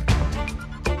style.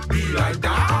 Be like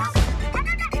that.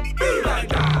 Be like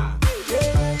that.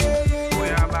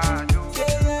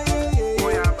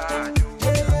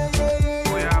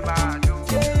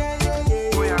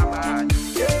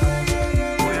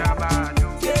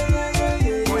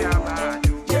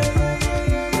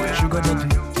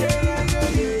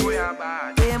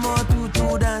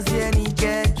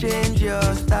 Change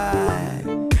your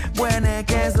style. When I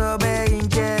can't obey,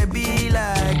 can be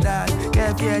like that.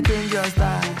 Can't change your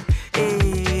style.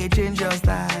 Hey, change your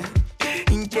style.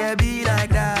 It can be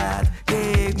like that.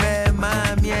 Hey,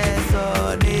 man, yes,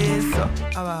 so this.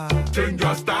 Change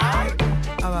your style.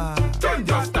 Change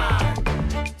your style.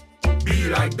 Be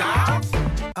like that.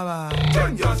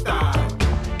 Change your style.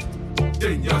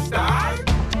 Change your style.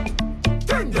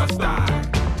 Change your style.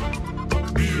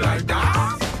 Be like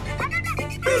that.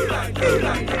 Be like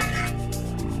that.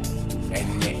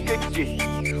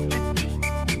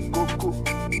 Coco,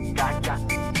 Gaga,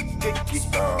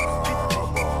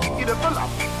 Get a pull up.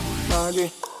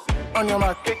 On your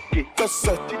mark, just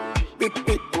set it. Pip,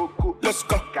 let's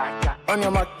go. On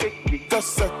your mark,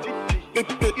 just set.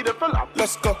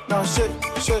 Let's go. Now shake,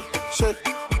 shake, shake,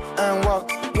 and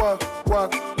walk, walk,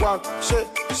 walk, walk. Shake,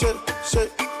 shake,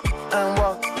 shake, and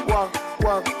walk, walk,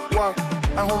 walk, walk.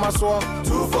 And hold my sword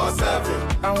 247.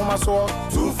 And hold my sword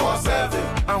 247.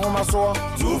 And hold my sword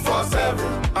 247.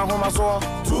 And hold my sword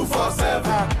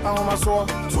 247. And hold my sword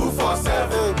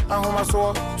 247. And hold my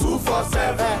sword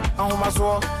 247. And hold my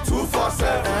sword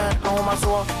 247. And hold my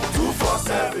sword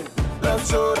 247. Left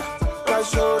shoulder, right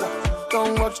shoulder.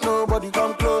 Don't watch nobody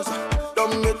come closer.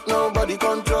 Don't make nobody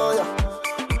control ya.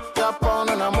 Tap on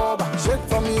and I'm over. Shake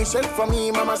for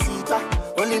me, mamacita.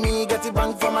 Only me get it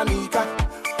bang from Anika.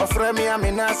 Offer me, I'm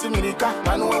in America.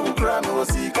 I know I will cry, no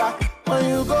seeker. When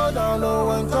you go down low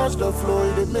and touch the floor,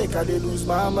 it make I lose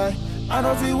my mind. I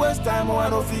don't feel waste time, I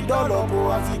don't feel dollar,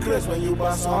 I feel crazy when you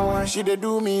pass on. She they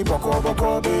do me boko,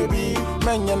 baby.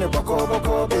 Men yane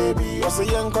boko, baby. I say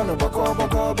young gonna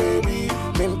boko, baby.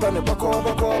 Men gonna boko,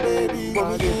 baby.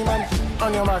 Boogie man,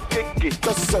 on your mark,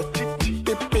 just set it,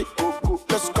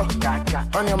 let's go.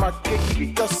 On your mark,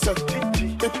 just set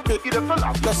it,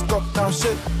 let's go. Now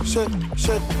shake, shake,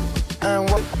 shake, and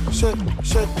what, shake,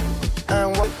 shake,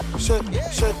 and what, shake,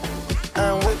 shake.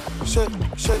 And wait, shake,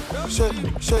 shake, shake,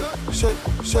 shake, shake,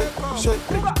 shake, shake.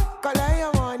 Collect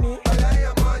your money,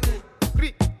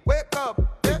 wake up,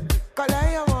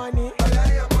 collect your money,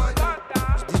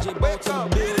 DJ wake up,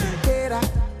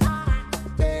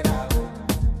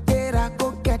 Tera,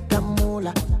 go get the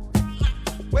moolah.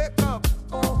 Wake up,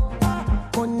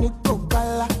 Koniko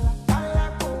Kala,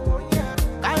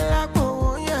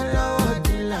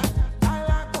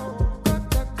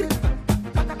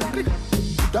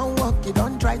 don't walk it,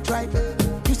 don't try.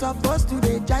 You supposed to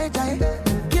be jai.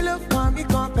 Kilo come, me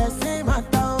come, person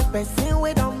matter, person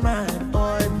we don't mind.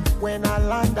 But when I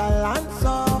land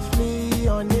softly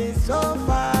on the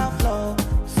sofa floor.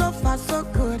 So far so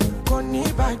good, Koni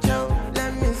Bajo,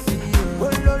 let me see you.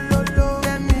 Oh lo lo,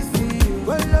 let me see you.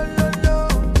 Oh lo lo,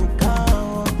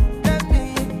 Bukao, let me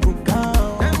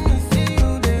see you,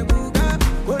 de Buka.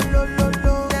 Oh lo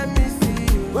lo, let me see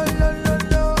you. Oh lo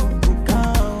lo.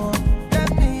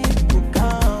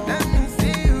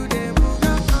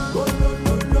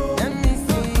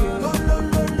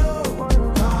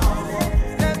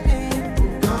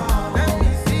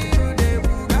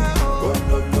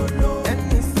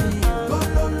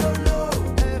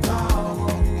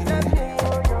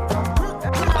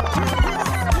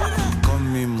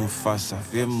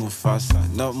 Mufasa,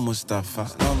 not Mustafa.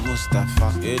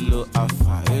 Hello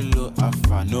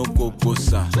Afa, no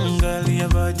Kokosa. Girl, your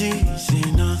body, see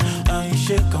now, I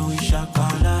shake and we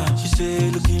shakala. She say,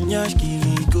 looking yash,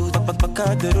 kili go,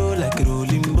 paka the roll like a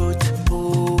rolling boat.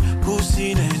 Oh,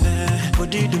 pussy nene,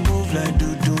 body the move like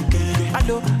do get.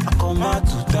 Hello, I come out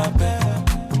to tape,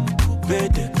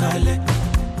 bede kale.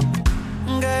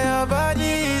 Girl, your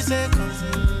body is a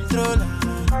controller.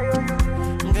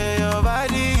 Your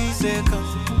body is a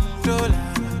controller.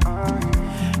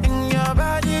 And your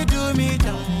body do me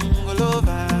jungle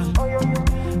over.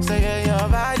 Say your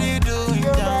body do me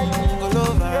jungle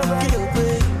over.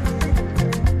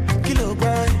 Kilo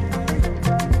boy,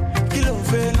 kilo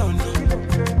felon.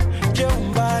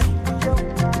 Jumbai,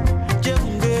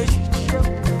 jumbeji.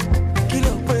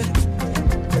 Kilo boy,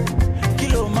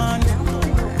 kilo man.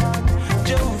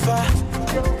 Jumfa.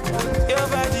 Your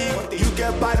body, you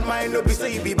get bad mind, no be say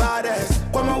you be baddest.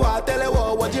 Come on, tell her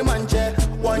what you manche.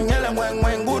 One yellow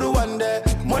when guru one day.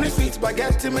 Money sweet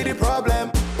spaghetti me the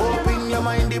problem. Open your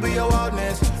mind, it be your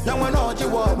wildness. Now when all you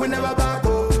want, we never back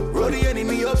up. Roll the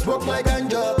enemy up, smoke like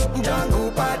ganja.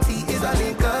 Jungle party is a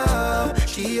link up.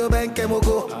 She your bank and we'll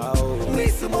go.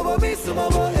 Miss Mobo,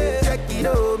 check it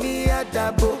on me at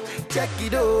that book. Check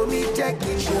it on me, check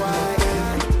it. Why?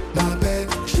 My bed,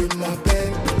 she my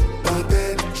bed. My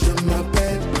bed, she my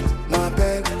bed. My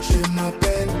bed, she my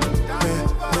bed.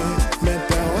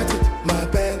 My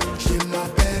bed, she my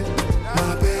bed.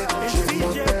 My bed, she my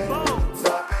bed.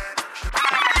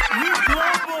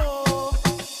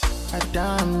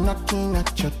 I'm knocking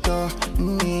at your door.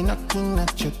 Me knocking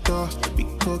at your door.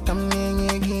 Because I'm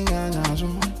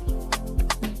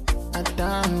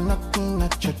I'm knocking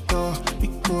at your door.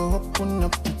 Because open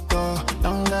up the door.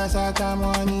 Long as I got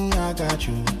money, I got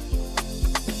you.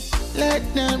 Let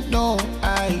them know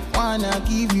I wanna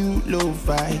give you love,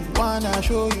 I wanna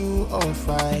show you off,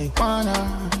 I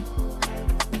wanna.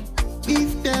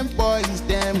 If them boys,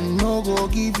 them no go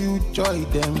give you joy,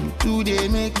 them today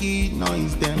make it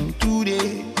noise, them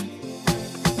today.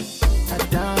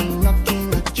 I'm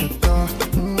knocking at your door,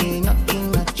 me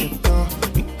knocking at your door,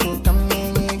 because I'm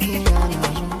making I'm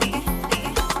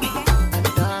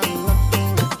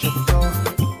knocking at your door,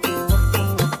 because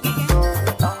open up the door.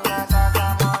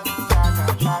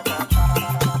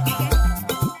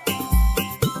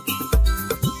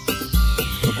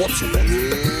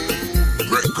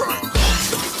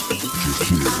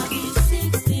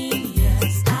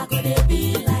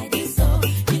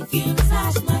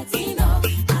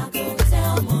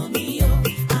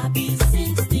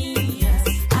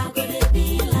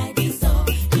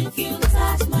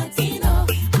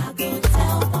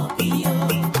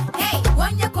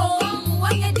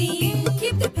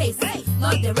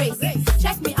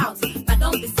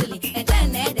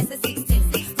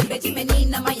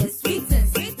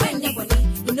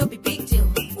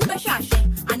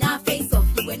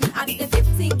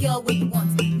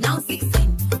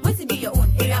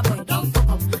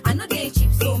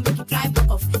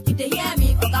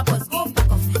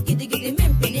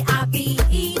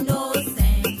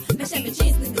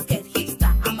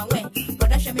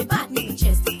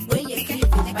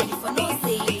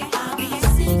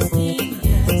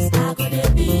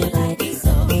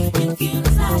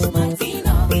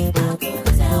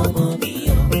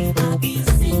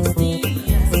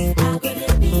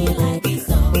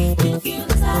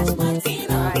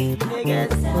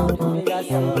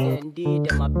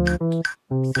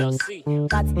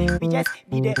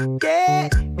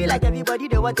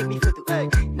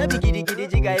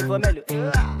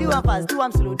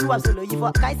 Solo, you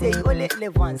for I say you only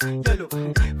live once. Yellow.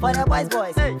 For the boys,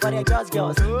 for the girls.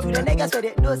 To the niggas where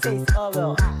they no say it's all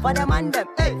well. For the man them,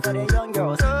 for the young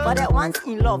girls. For the ones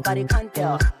in love but they can't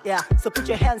tell. Yeah, so put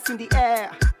your hands in the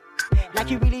air, like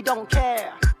you really don't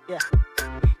care. Yeah,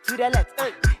 to the left,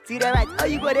 to the right. Oh,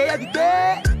 you go there every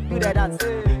day. Do the dance,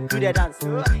 do the dance.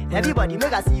 Everybody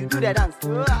make us see you do the dance,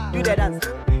 do the dance,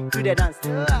 do the dance.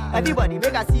 Everybody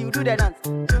make us see you do the dance,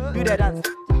 do the dance.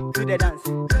 Do the dance.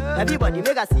 Everybody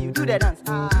make us see you do the dance.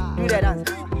 Do the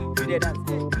dance. Do the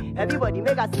dance. Everybody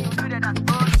make us see you do the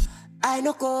dance. I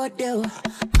no go there.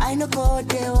 I no go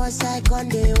there. Once I on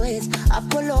the ways.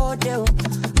 Apollo there.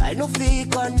 I no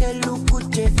fake on the look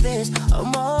with your face.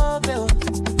 I'm over.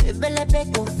 Bele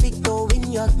beko fito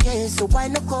in your case. So I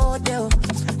no go there.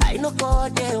 I no go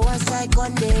there. Once I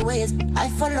on the ways. I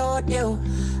follow there.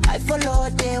 I follow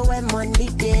there when money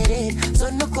get it. So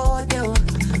no go there.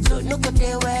 So no go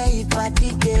there where you party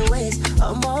the ways.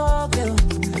 I'm over.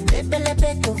 Bele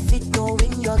beko fito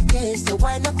in your case. So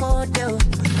why no go there?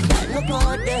 I no go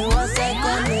there once I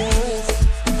on the ways.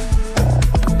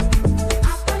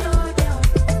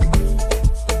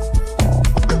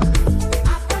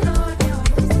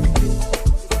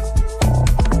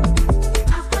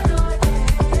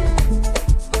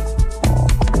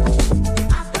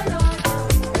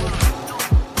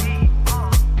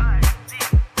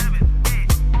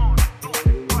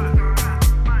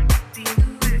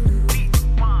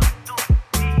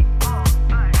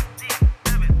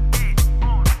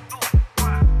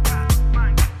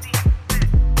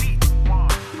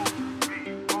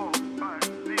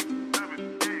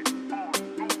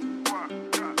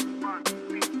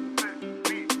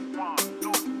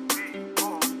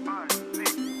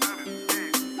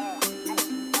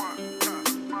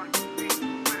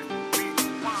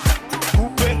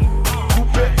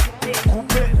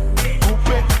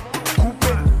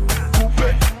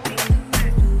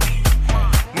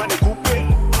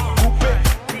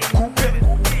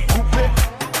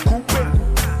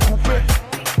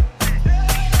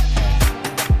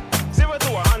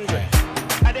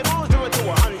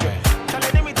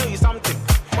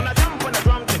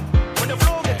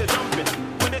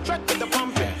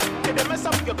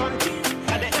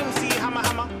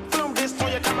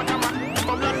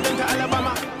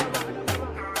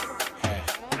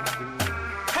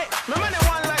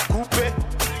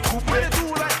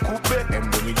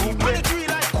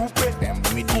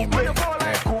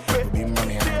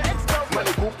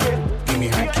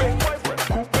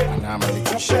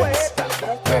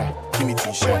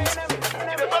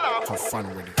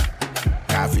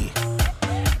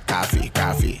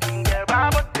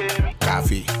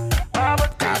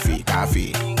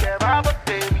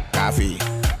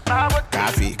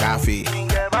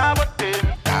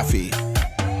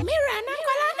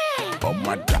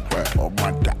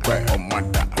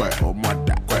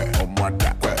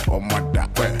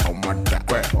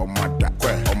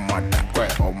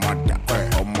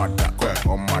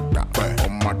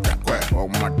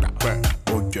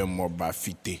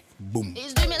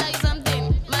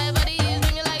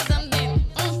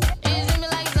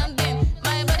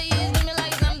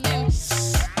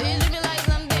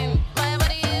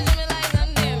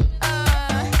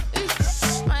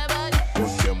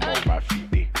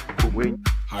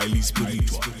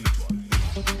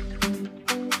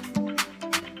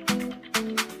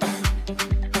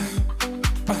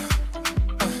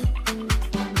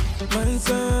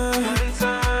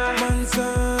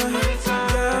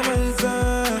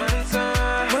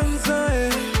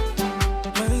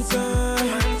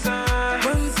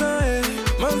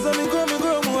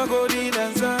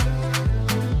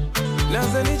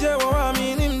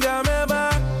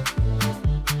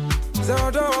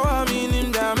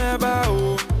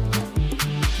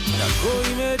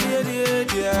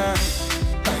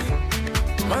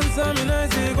 Mansa mi na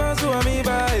si kwa su ami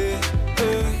ba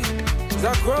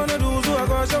za krona duzu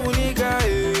akosha unika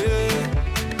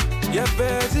ya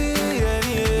pezi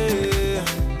eni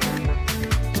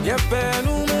ya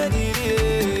penu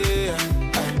mediri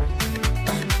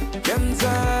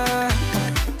yanza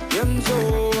yanzo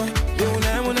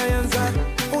yona muna yanza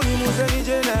uni muze ni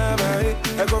jena ba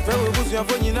eko fe we busu ya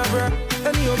fonyi na bra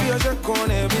eni obi a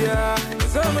shekone bia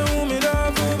zame umi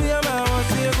da fu bia ma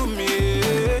wasi egumi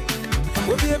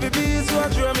Would be a baby, so I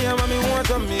dream me, mommy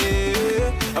want on me.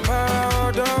 I'm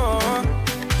proud of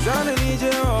Zana need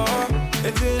you.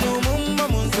 It's a new mumma,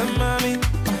 munsa, mommy.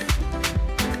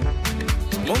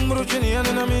 Mumbro Chini, and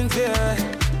I'm in there.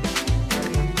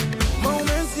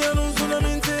 Moments, you know,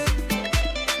 Sunaminte.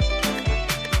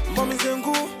 Mommy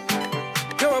Zengu.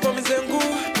 Go up, Mommy Zengu.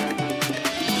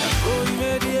 Go,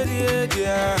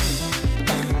 dear.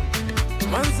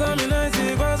 Mansa, me nice,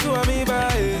 it was to me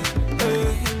by.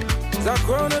 Za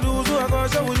krona duzu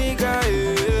akosha unika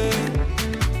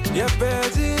ya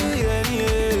pezi eni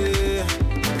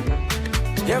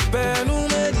ya penu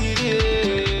mediri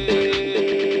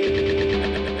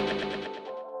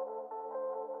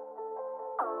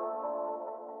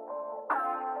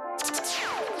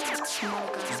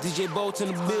DJ Bolt in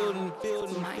the building.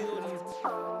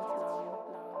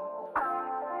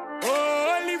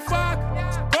 Holy fuck!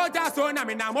 Go to son, I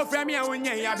mean, I'm a friend,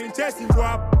 I've been chasing you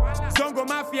up. Songo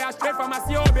Mafia, straight from a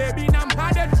CEO, baby, I'm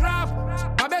had a trap.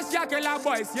 My best yakela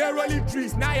boys, here rolling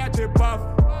trees, now you're the puff,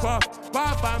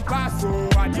 and pass, so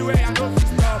and you ain't no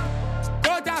stop.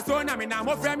 Go to son, I mean, I'm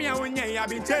a friend, I've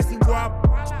been chasing you up.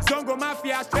 Songo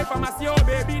Mafia, straight from a CEO,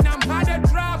 baby, I'm had a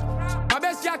trap. My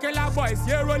best yakela boys,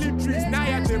 here rolling trees, now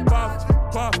you're the puff,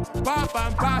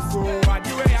 and pass, so and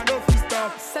you ain't no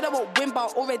stop. Said I won't win,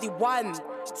 but I already won.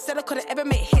 Said I couldn't ever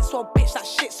make hits for a bitch, that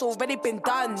shit's already been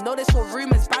done. Know this for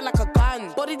rumors, bad like a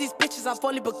gun. Body these bitches, I've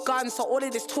only begun. So all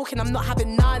of this talking, I'm not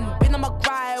having none. Been on my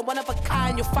grind, one of a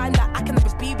kind. You'll find that I can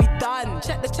never be redone.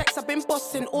 Check the checks, I've been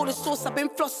bossing. All the sauce, I've been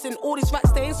flossing. All these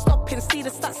rats, they ain't stopping. See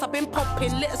the stats, I've been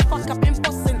popping. Lit as fuck, I've been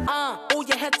bossing. All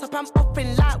your heads up, I'm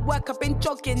offing. Light work, I've been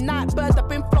jogging. Night birds, I've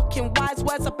been flocking. Wise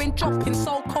words, I've been dropping.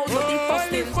 So cold, you're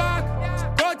defrosting.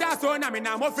 Go to son, I mean,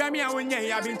 I'm a friend,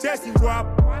 I've been chasing you up.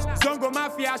 Songo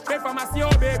Mafia, straight from a CEO,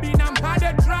 baby, I'm had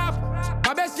a trap.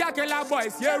 My best yakela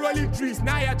boys, here rolling trees,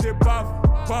 now you're the puff,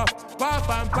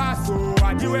 and pass, so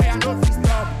and you ain't no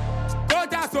stop. Go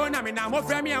to son, I mean, I'm a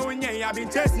friend, I've been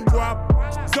chasing you up.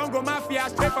 Songo Mafia,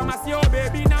 straight from a CEO,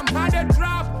 baby, I'm had a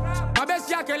trap. My best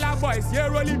yakela boys,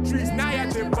 here rolling trees, now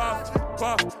you're the puff,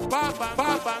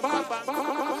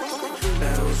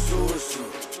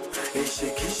 Hey,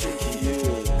 shaky,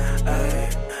 yeah. Aye.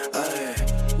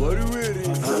 What are you ready?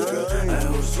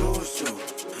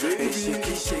 Hey,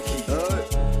 shaky.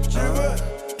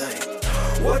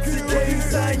 What today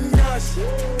is I nash?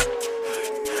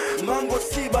 Mango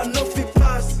Siba no fi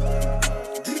pass.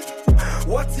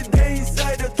 What today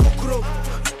inside the Tokro?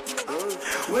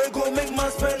 We gon' make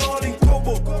man spend all in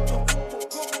Kobo.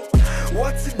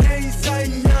 What today inside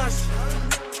nash?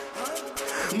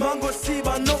 Mango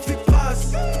Siba no fi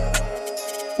pass.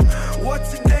 What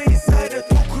today inside the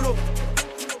Tokro?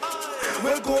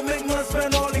 We gon' make man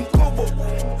spend all in Kobo.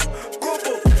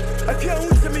 I can't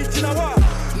wait to meet Jinawa.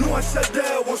 No, I said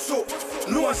there was so.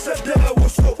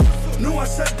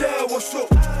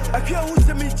 I can't wait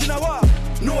to meet Jinawa.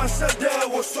 No, I said there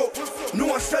was so.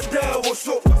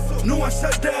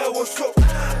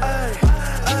 Aye.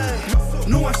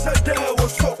 No, I said there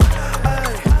was so. Aye.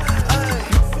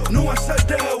 No, I said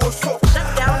there was so.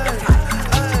 Shut down the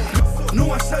mic.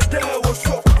 No, I said there was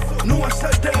so.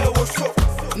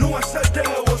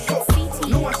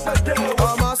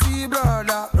 Mama, see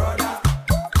brother.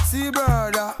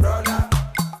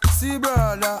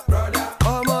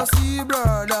 Mama, see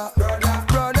brother.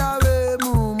 Brother we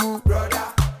mumu.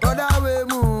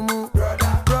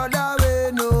 Brother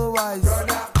we no wise.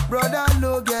 Brother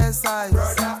no get size.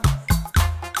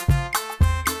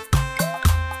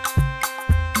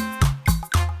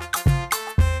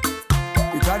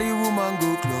 You carry woman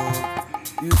go club.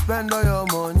 You spend all your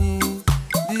money.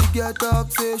 The girl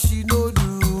talk say she no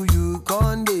do. You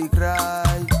can't dey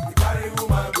cry. You carry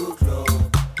woman go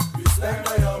club. You spend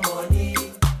all your money.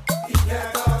 The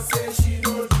girl talk say she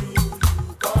no do.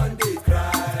 You can't dey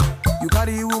cry. You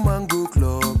carry woman go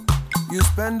club. You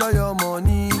spend all your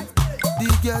money. The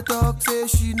girl talk say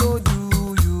she no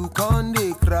do. You can't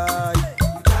dey cry.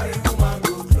 You carry woman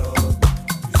go club.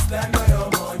 You spend all your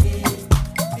money.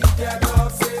 The girl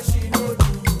talk say she no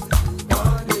do. You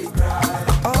can't dey cry.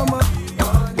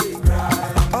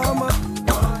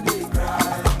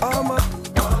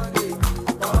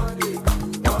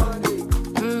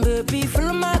 Baby, full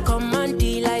of my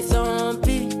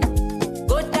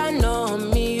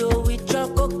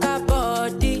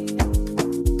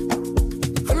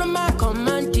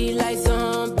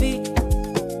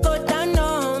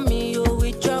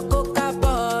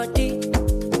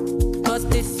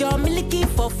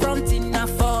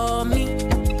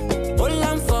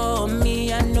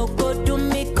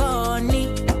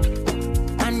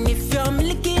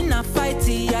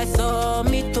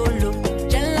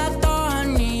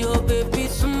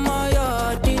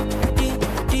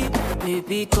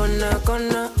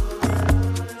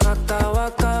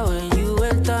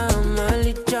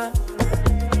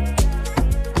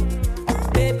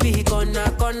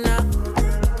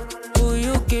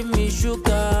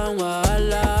sugar,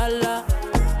 wala, wala.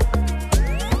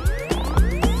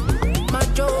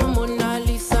 Macho Mona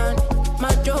Lisa,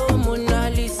 Macho Mona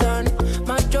Lisa,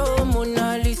 Macho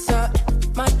Mona Lisa,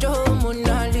 Macho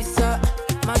Mona Lisa,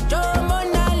 Macho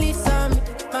Mona Lisa,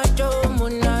 Macho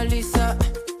Mona Lisa,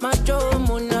 Macho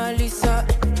Mona Lisa,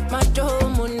 Macho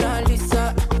Mona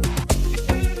Lisa.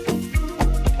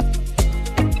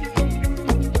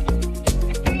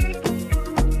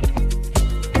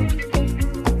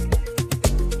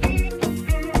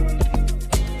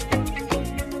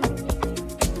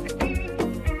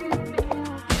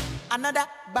 Another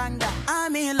banger.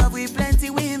 I'm in love with plenty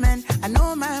women. I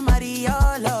know my marry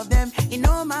all of them. It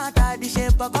no matter the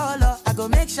shape or color. I go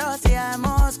make sure say I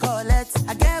must collect.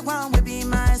 I get one will be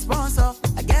my sponsor.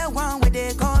 I get one where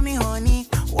they call me honey.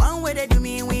 One where they do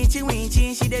me winchy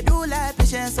winchy. She they do like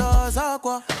patience or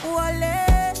soko.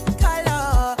 Wale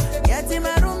color. Get in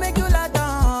my room make you lot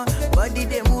down. Body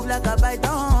they move like a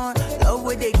python. Love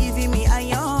where they giving me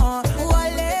iron.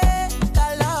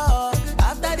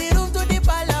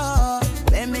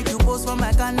 For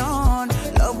my canon,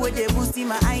 love with the boost in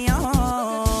my iron.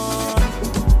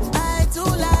 I too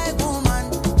like woman,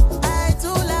 I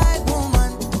too like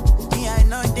woman. Me I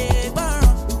know they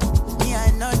borrow, me I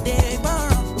know they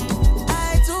borrow.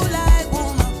 I too like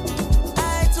woman,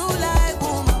 I too like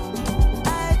woman, I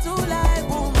too like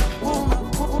woman.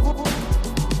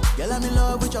 Girl I'm in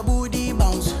love with your booty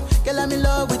bounce. Girl I'm in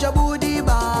love with your booty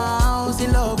bounce.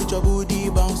 In love with your booty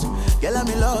bounce. Girl I'm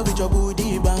in love with your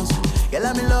booty bounce. Girl,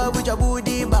 I'm in love with your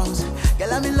booty bounce.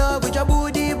 Girl, I'm in love with your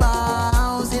booty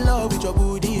bounce. In love with your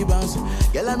booty bounce.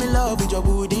 Girl, I'm in love with your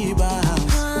booty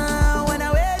bounce. When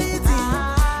I wear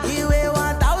it, you weigh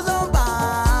 1,000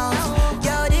 pounds.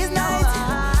 Girl, this night,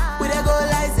 we dey go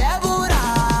like 7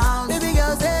 rounds. Baby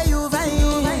girl, say you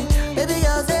fine. Baby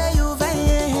girl, say you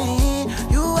fine.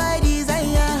 You are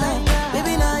desire.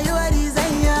 Baby, now you are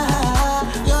desire.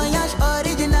 Your yash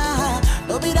original.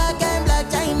 No be that kind black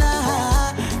China.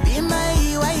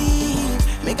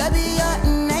 Make a be your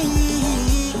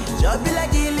night. Just be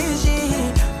like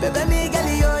illusion. Baby, me girl,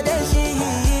 you're the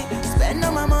shit. Spend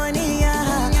all my money,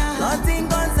 nothing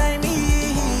concern me.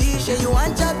 Say you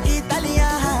want chop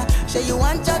Italian. Say you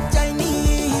want chop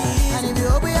Chinese. And if you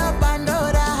open your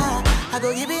Pandora, I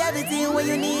go give you everything what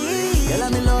you need. Girl,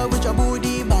 I'm in love with your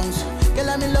booty bounce. Girl,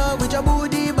 I'm in love with your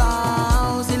booty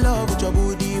bounce. In love with your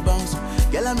booty bounce.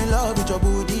 Girl, I'm in love with your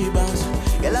booty bounce.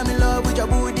 Girl, I'm in love with your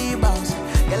booty bounce.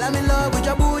 Girl, I'm in love with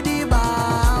your booty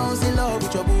bounce. In love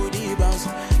with your booty bounce.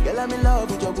 Girl, I'm in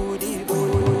love with your booty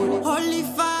bounce.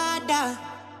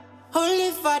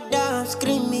 Holy Father, I'm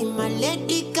screaming my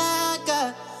Lady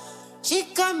Gaga. She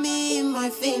got me in my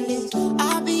feelings.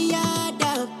 I'll be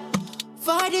Adam.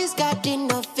 For this God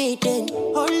enough feeding.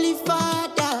 Holy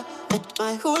Father,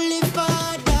 my Holy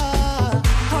Father.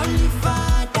 Holy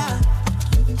Father,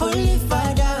 Holy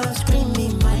Father, I'm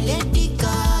screaming my Lady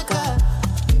Gaga.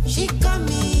 She got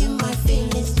me in my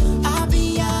feelings. I'll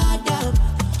be Adam.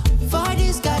 For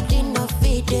this God enough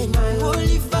feeding. My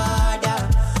Holy Father,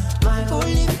 my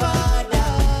Holy Father.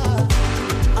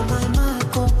 On my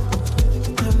Marco,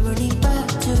 I'm running back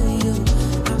to you.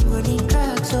 I'm running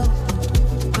back, so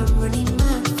I'm running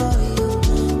mad for you.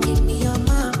 Give me your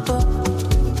Marco.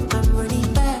 I'm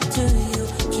running back to you.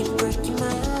 Keep breaking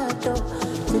my heart, though,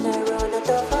 till I run out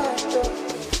of heart, though.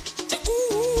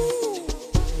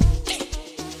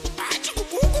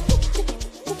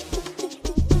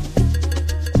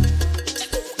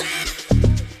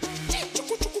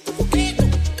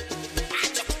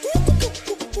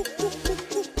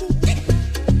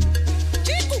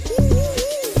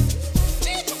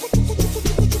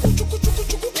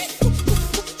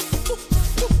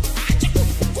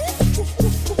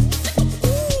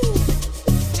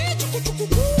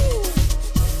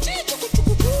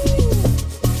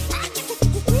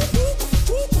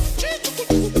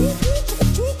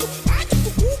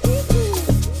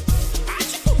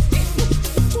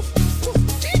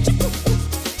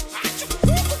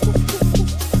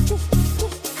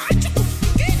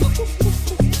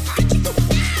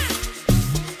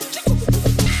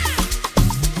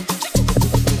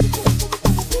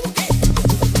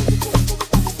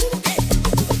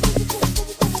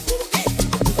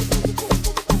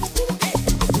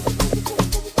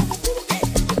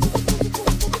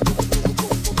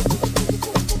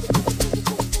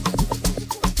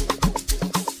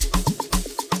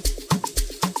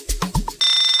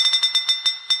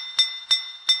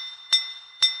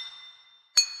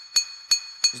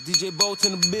 DJ Bolt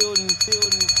in the building.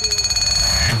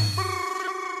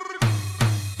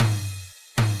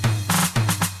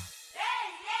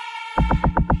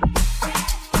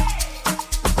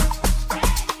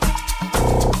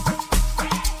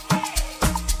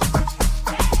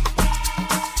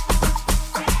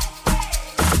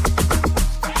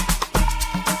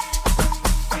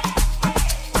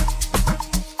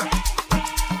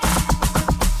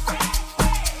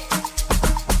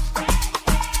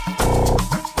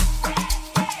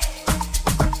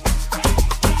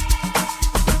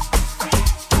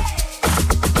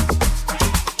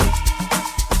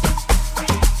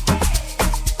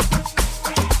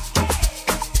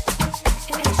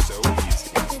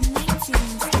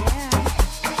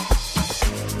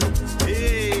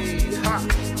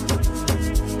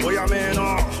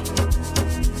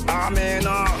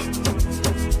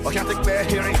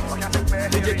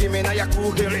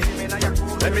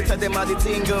 Let me tell them how the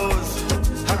thing goes.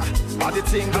 How the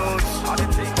thing goes.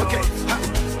 Okay,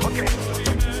 okay.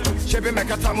 Chebe make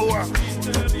a tamua.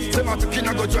 Say my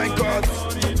tukina go join God.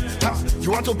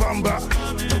 You want to bamba?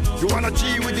 You wanna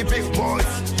G with the big boys?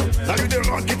 Now you the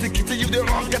wrong, kitty, you the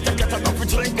wrong, get enough to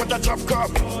drink with a drop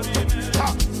cup.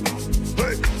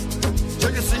 Hey, so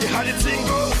you see how the thing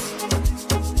goes?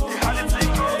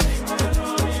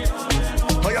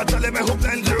 Oh, you telling me who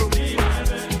blend you?